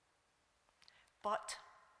 But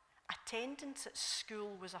attendance at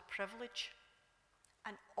school was a privilege,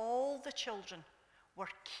 and all the children were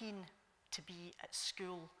keen to be at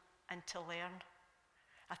school and to learn.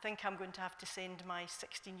 I think I'm going to have to send my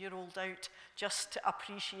 16-year-old out just to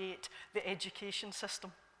appreciate the education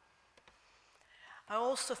system. I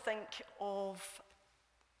also think of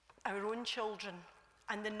our own children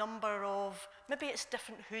and the number of, maybe it's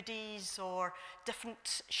different hoodies or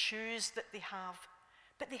different shoes that they have,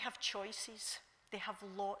 but they have choices. They have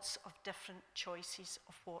lots of different choices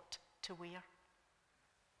of what to wear.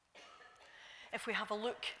 If we have a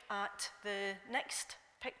look at the next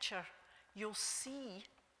picture, you'll see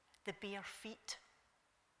the bare feet.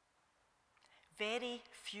 Very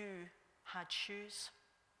few had shoes,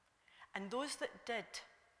 and those that did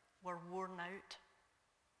were worn out.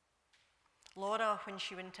 Laura, when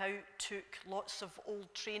she went out, took lots of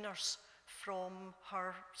old trainers from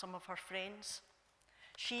some of her friends.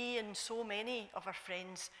 She and so many of her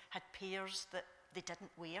friends had pairs that they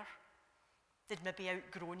didn't wear. They'd maybe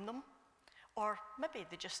outgrown them, or maybe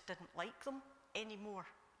they just didn't like them anymore,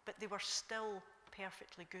 but they were still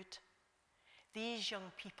perfectly good. These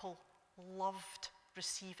young people loved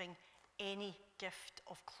receiving any gift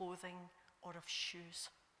of clothing or of shoes.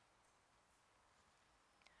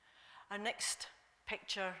 Our next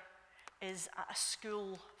picture is at a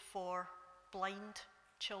school for blind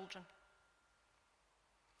children.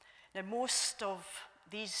 Now, most of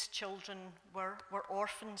these children were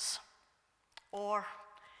orphans, or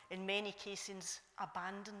in many cases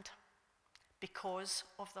abandoned because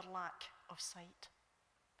of their lack of sight.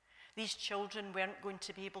 These children weren't going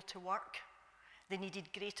to be able to work. They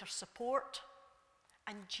needed greater support,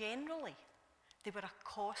 and generally they were a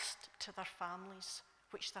cost to their families,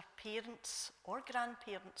 which their parents or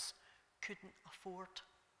grandparents couldn't afford.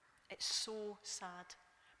 It's so sad,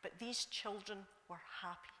 but these children were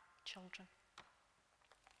happy children.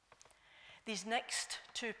 These next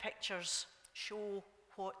two pictures show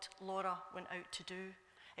what Laura went out to do.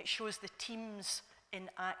 It shows the teams in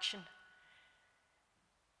action.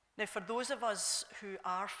 Now, for those of us who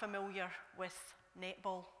are familiar with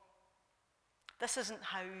netball, this isn't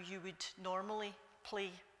how you would normally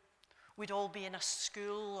play. We'd all be in a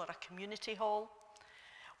school or a community hall.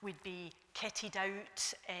 We'd be kitted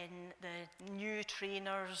out in the new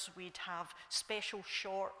trainers. We'd have special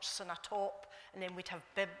shorts and a top, and then we'd have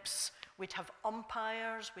bibs. We'd have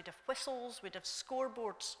umpires, we'd have whistles, we'd have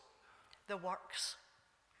scoreboards, the works.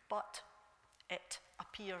 But it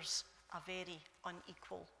appears a very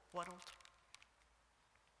unequal world.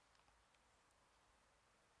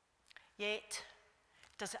 Yet,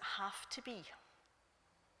 does it have to be?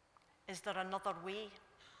 Is there another way?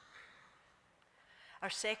 Our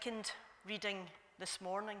second reading this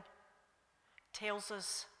morning tells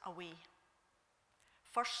us a way.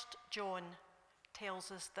 1 John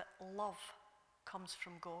tells us that love comes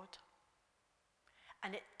from God.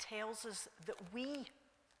 And it tells us that we,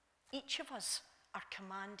 each of us, are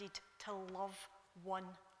commanded to love one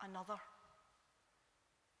another.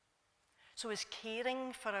 So is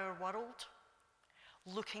caring for our world,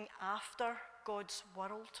 looking after God's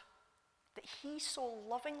world that He so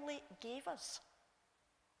lovingly gave us,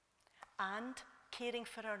 and caring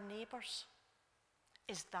for our neighbours,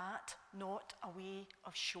 is that not a way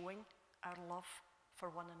of showing our love for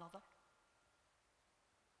one another?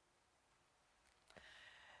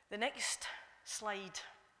 The next slide,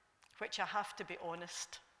 which I have to be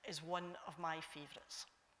honest, is one of my favourites.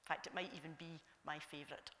 In fact, it might even be my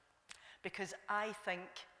favourite, because I think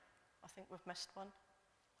we've missed one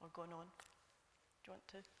or gone on. Do you want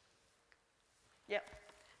to? Yep,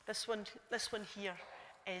 this one here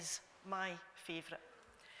is my favourite,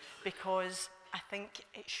 because I think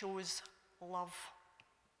it shows love.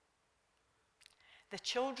 The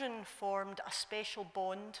children formed a special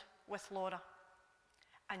bond with Laura,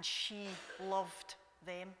 and she loved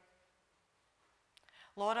them.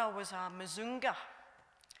 Laura was a Mzunga,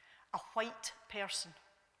 a white person.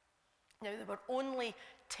 Now, there were only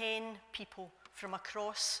 10 people from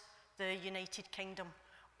across the United Kingdom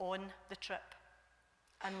on the trip,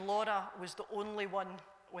 and Laura was the only one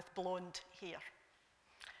with blonde hair.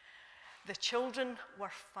 The children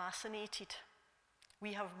were fascinated.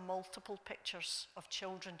 We have multiple pictures of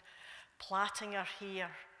children plaiting her hair,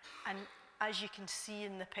 and as you can see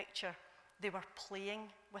in the picture, they were playing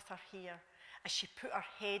with her hair as she put her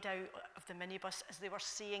head out of the minibus as they were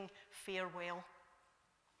saying farewell.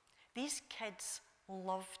 These kids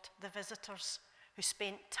loved the visitors who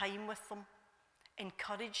spent time with them,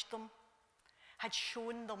 encouraged them, had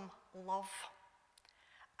shown them love.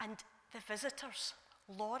 And the visitors,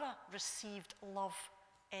 Laura received love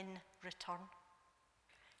in return.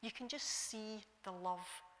 You can just see the love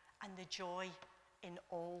and the joy in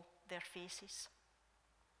all their faces.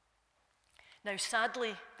 Now,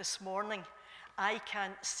 sadly, this morning, I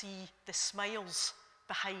can't see the smiles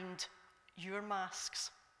behind your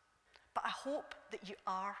masks. But I hope that you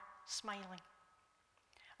are smiling.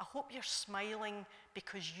 I hope you're smiling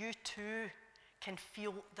because you too can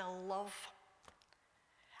feel the love,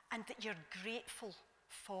 and that you're grateful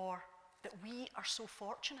for that we are so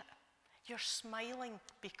fortunate. You're smiling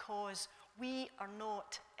because we are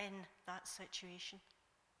not in that situation.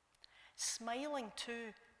 Smiling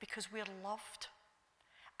too because we're loved,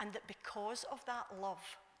 and that because of that love,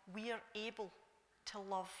 we are able to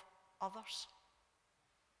love others.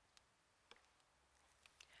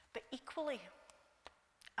 But equally,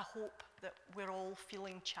 I hope that we're all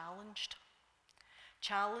feeling challenged.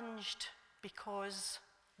 Challenged because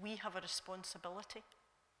we have a responsibility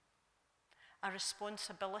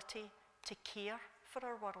to care for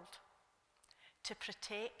our world, to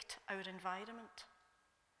protect our environment,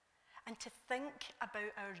 and to think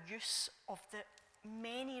about our use of the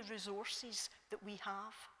many resources that we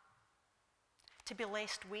have, to be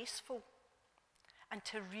less wasteful, and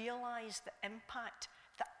to realise the impact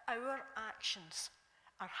that our actions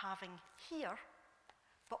are having here,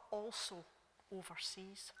 but also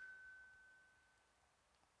overseas.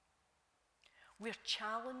 We're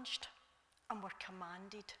challenged and we're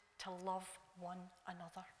commanded to love one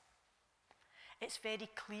another. It's very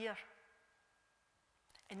clear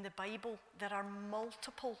in the Bible there are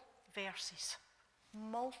multiple verses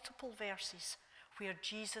where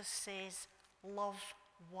Jesus says, love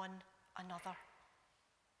one another.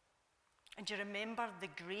 And do you remember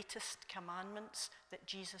the greatest commandments that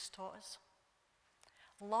Jesus taught us?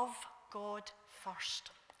 Love God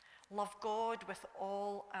first. Love God with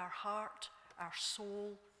all our heart, our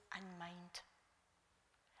soul, and mind.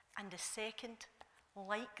 And the second,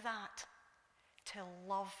 like that, to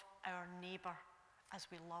love our neighbour as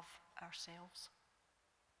we love ourselves.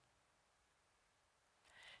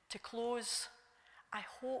 To close, I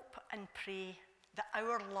hope and pray that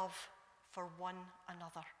our love for one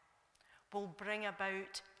another will bring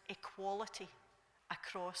about equality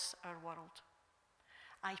across our world.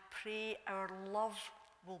 I pray our love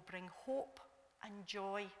will bring hope and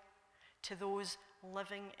joy to those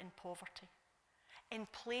living in poverty, in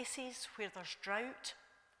places where there's drought,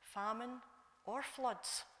 famine, or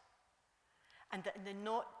floods, and that in the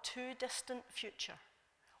not too distant future,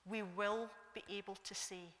 we will be able to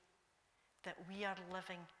say that we are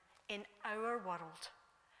living in our world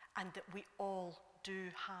and that we all do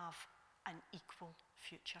have an equal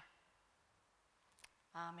future.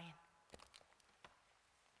 Amen.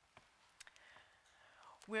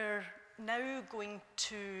 We're now going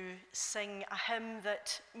to sing a hymn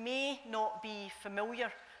that may not be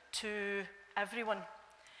familiar to everyone.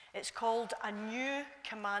 It's called A New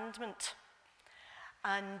Commandment,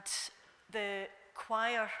 and the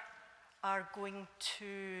choir are going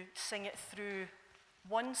to sing it through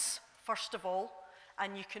once, first of all,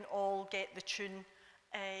 and you can all get the tune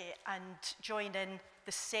and join in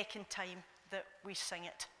the second time that we sing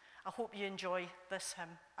it. I hope you enjoy this hymn,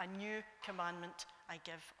 A New Commandment I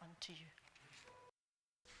Give Unto You.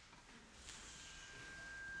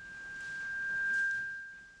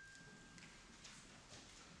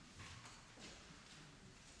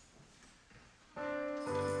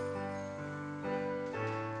 Amen.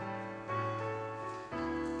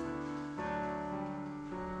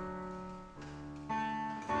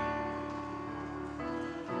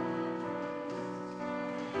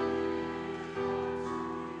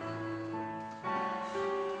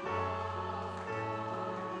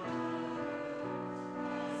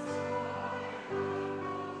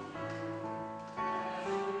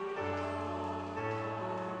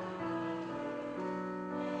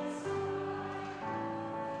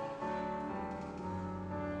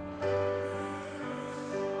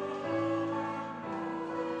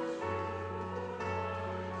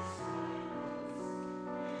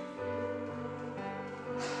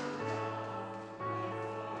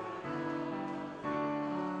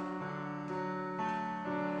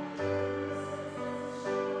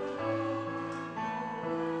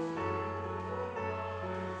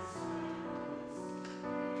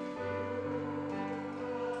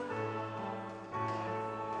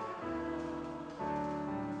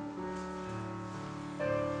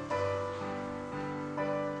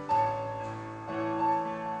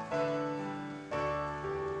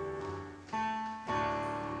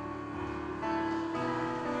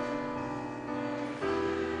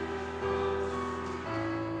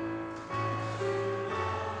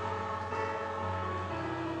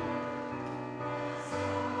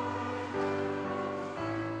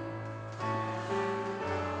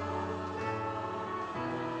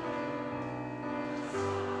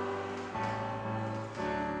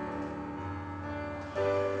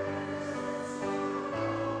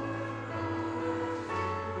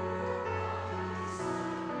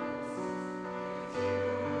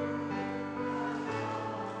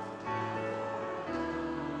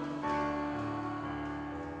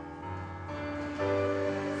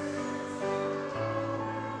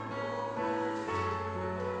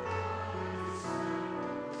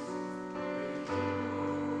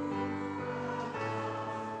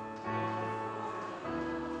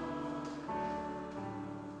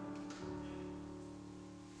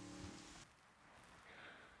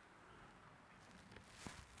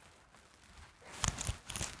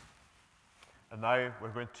 And now we're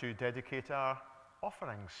going to dedicate our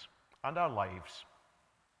offerings and our lives.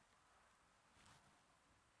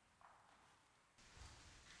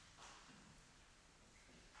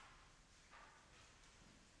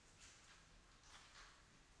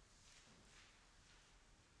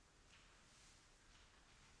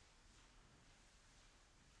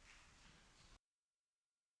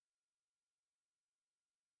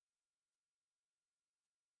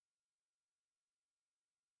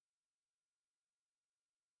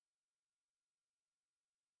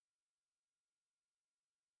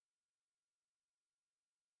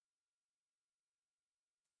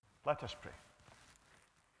 Let us pray.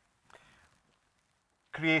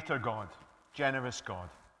 Creator God, generous God,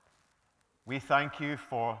 we thank you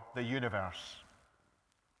for the universe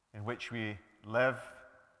in which we live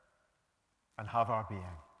and have our being.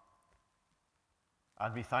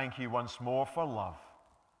 And we thank you once more for love.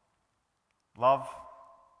 Love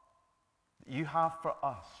that you have for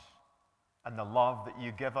us and the love that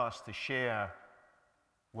you give us to share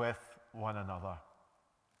with one another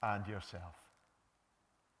and yourself.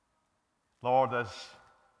 Lord, as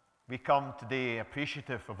we come today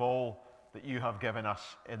appreciative of all that you have given us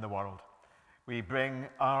in the world, we bring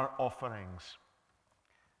our offerings.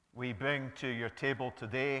 We bring to your table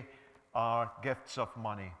today our gifts of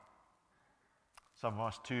money. Some of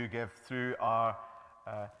us too give through our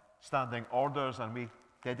standing orders, and we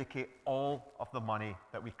dedicate all of the money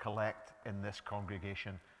that we collect in this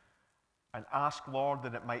congregation and ask, Lord,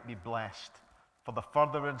 that it might be blessed for the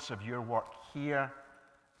furtherance of your work here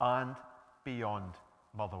and beyond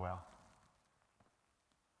Motherwell.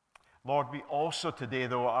 Lord, we also today,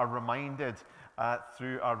 though, are reminded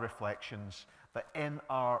through our reflections that in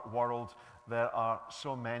our world there are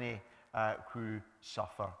so many who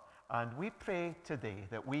suffer. And we pray today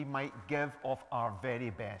that we might give of our very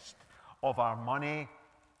best, of our money,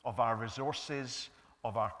 of our resources,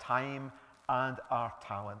 of our time and our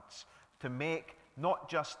talents, to make not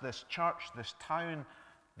just this church, this town,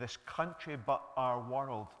 this country, but our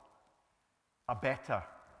world a better,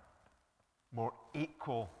 more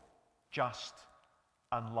equal, just,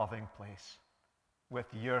 and loving place with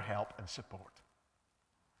your help and support.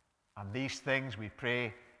 And these things we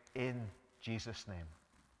pray in Jesus' name.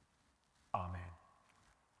 Amen.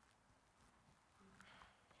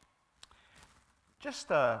 Just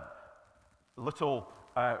a little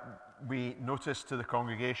we noticed to the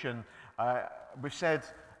congregation. We've said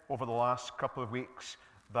over the last couple of weeks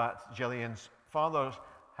that Gillian's father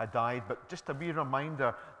had died, but just a wee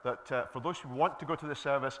reminder that for those who want to go to the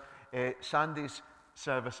service, Sandy's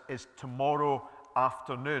service is tomorrow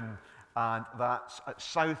afternoon, and that's at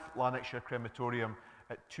South Lanarkshire Crematorium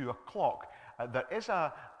at 2 o'clock. There is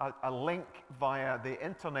a link via the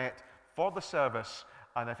internet for the service,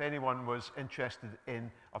 and if anyone was interested in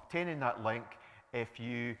obtaining that link, if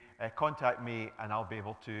you contact me, and I'll be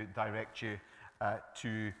able to direct you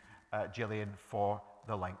to Gillian for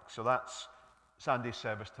the link. So that's Sandy's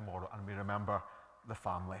service tomorrow, and we remember the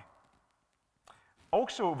family.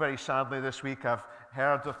 Also, very sadly this week, I've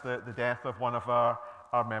heard of the death of one of our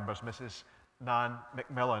members, Mrs. Nan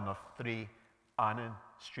McMillan of 3 Annan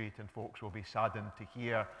Street, and folks will be saddened to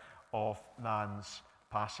hear of Nan's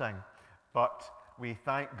passing. But we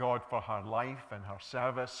thank God for her life and her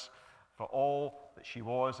service, for all that she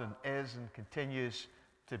was and is and continues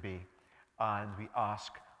to be. And we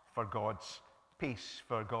ask for God's peace,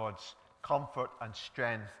 for God's comfort and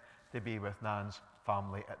strength to be with Nan's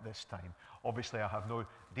family at this time. Obviously, I have no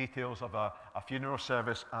details of a funeral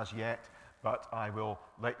service as yet, but I will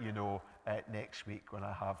let you know next week when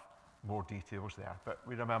I have more details there. But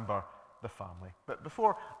we remember the family. But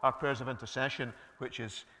before our prayers of intercession, which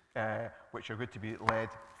are going to be led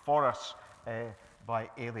for us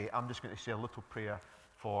by Ailey, I'm just going to say a little prayer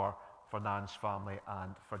for Nan's family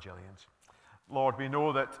and for Gillian's. Lord, we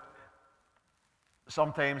know that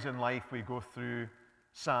sometimes in life we go through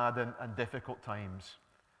sad and difficult times.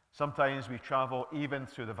 Sometimes we travel even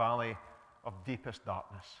through the valley of deepest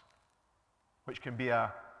darkness, which can be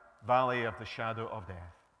a valley of the shadow of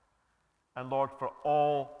death. And Lord, for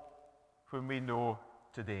all whom we know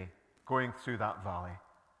today going through that valley,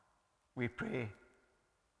 we pray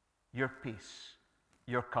your peace,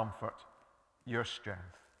 your comfort, your strength.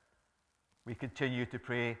 We continue to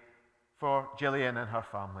pray for Gillian and her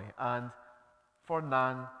family, and for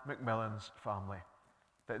Nan McMillan's family,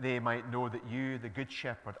 that they might know that you, the Good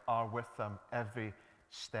Shepherd, are with them every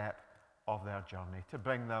step of their journey, to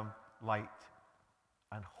bring them light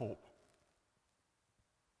and hope.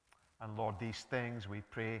 And Lord, these things we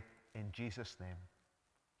pray in Jesus' name.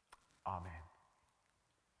 Amen.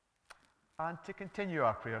 And to continue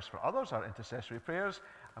our prayers for others, our intercessory prayers,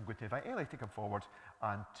 I'm going to invite Ailey to come forward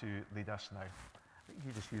and to lead us now. I think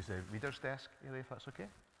you just use the reader's desk, Ailey, if that's okay.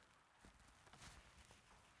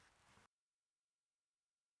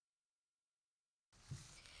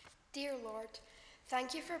 Dear Lord,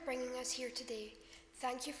 thank you for bringing us here today.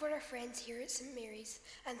 Thank you for our friends here at St Mary's,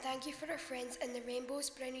 and thank you for our friends in the Rainbows,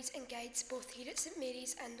 Brownies and Guides, both here at St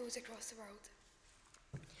Mary's and those across the world.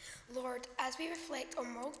 Lord, as we reflect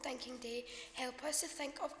on World Thinking Day, help us to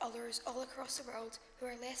think of others all across the world who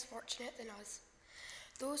are less fortunate than us.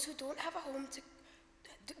 Those who don't have a home to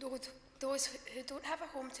those who don't have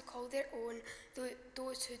a home to call their own,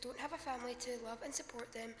 those who don't have a family to love and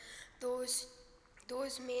support them, those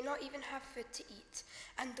may not even have food to eat,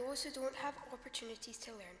 and those who don't have opportunities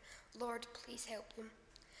to learn. Lord, please help them.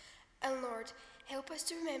 And Lord, help us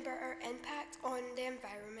to remember our impact on the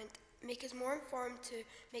environment. Make us more informed to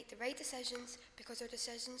make the right decisions, because our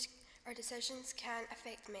decisions can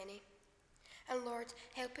affect many. And Lord,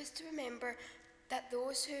 help us to remember that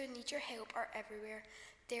those who need your help are everywhere.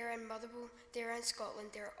 They're in Motherwell, they're in Scotland,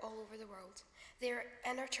 they're all over the world. They're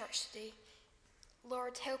in our church today.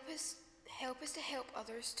 Lord, help us to help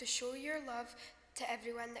others, to show your love to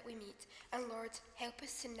everyone that we meet. And Lord, help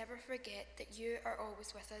us to never forget that you are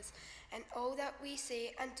always with us in all that we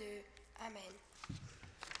say and do. Amen.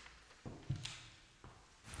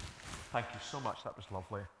 Thank you so much, that was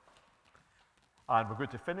lovely. And we're going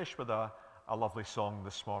to finish with a lovely song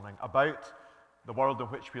this morning about the world in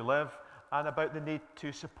which we live and about the need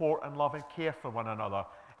to support and love and care for one another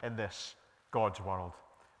in this God's world.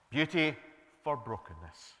 Beauty for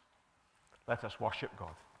brokenness. Let us worship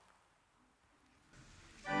God.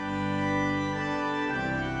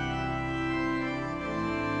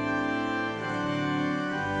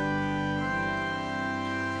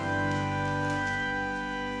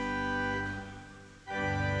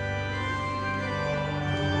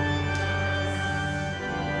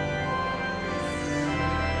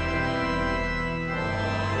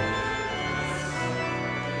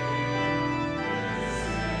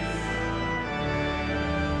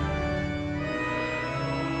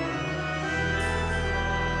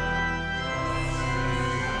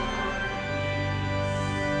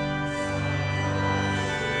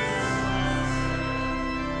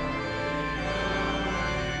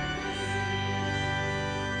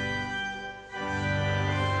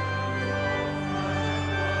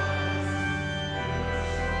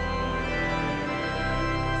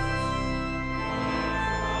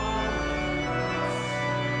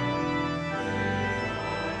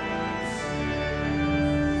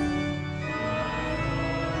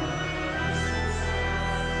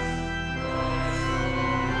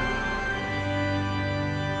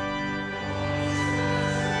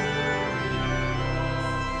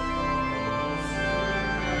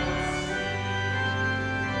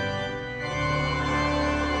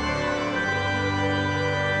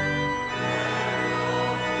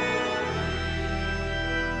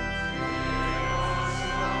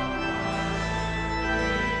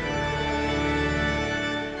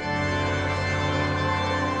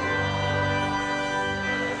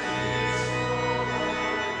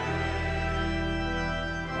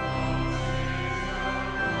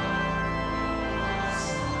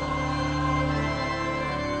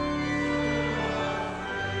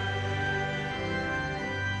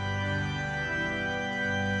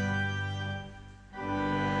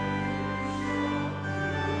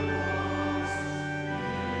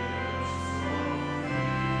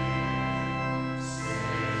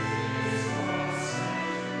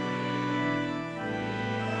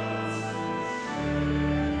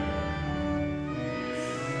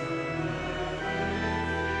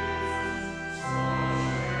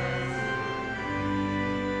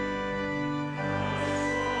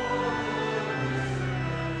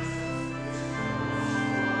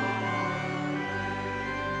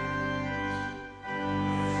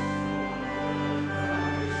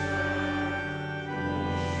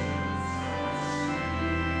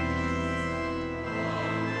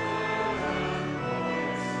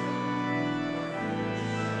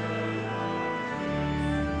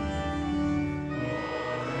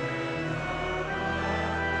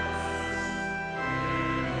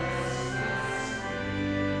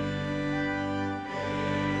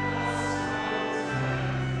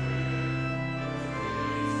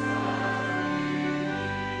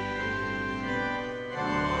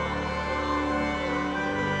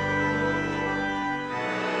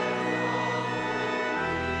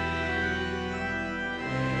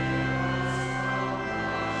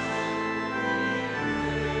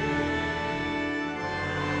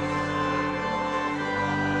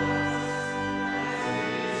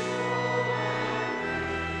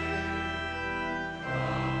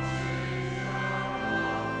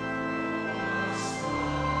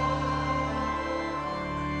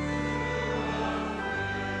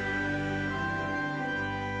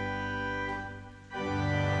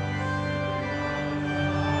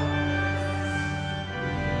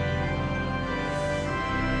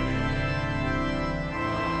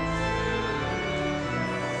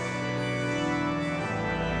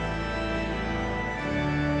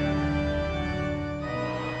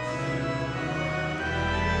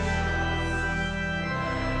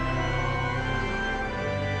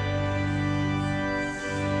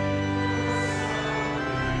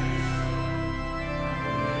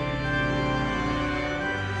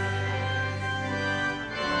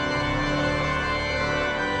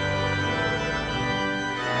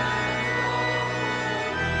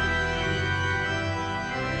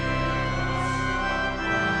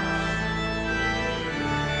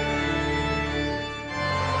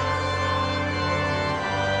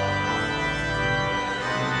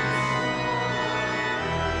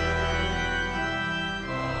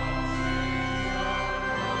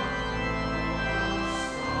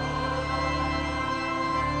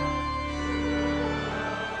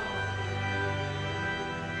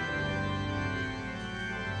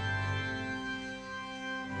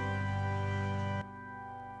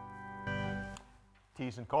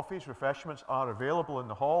 teas and coffees, refreshments are available in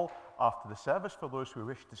the hall after the service for those who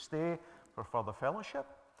wish to stay for further fellowship.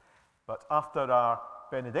 But after our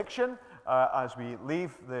benediction, as we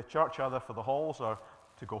leave the church, either for the halls or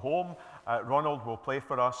to go home, Ronald will play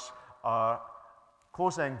for us our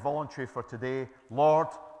closing voluntary for today, Lord,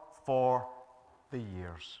 for the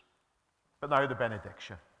years. But now the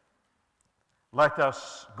benediction. Let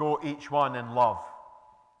us go each one in love,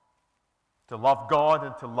 to love God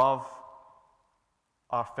and to love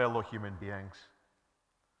our fellow human beings.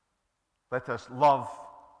 Let us love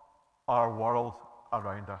our world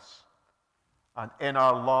around us. And in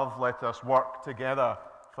our love, let us work together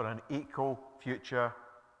for an equal future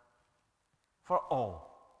for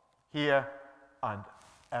all, here and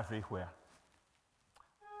everywhere.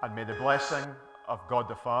 And may the blessing of God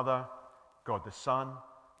the Father, God the Son,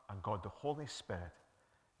 and God the Holy Spirit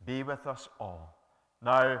be with us all,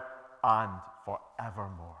 now and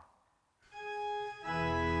forevermore.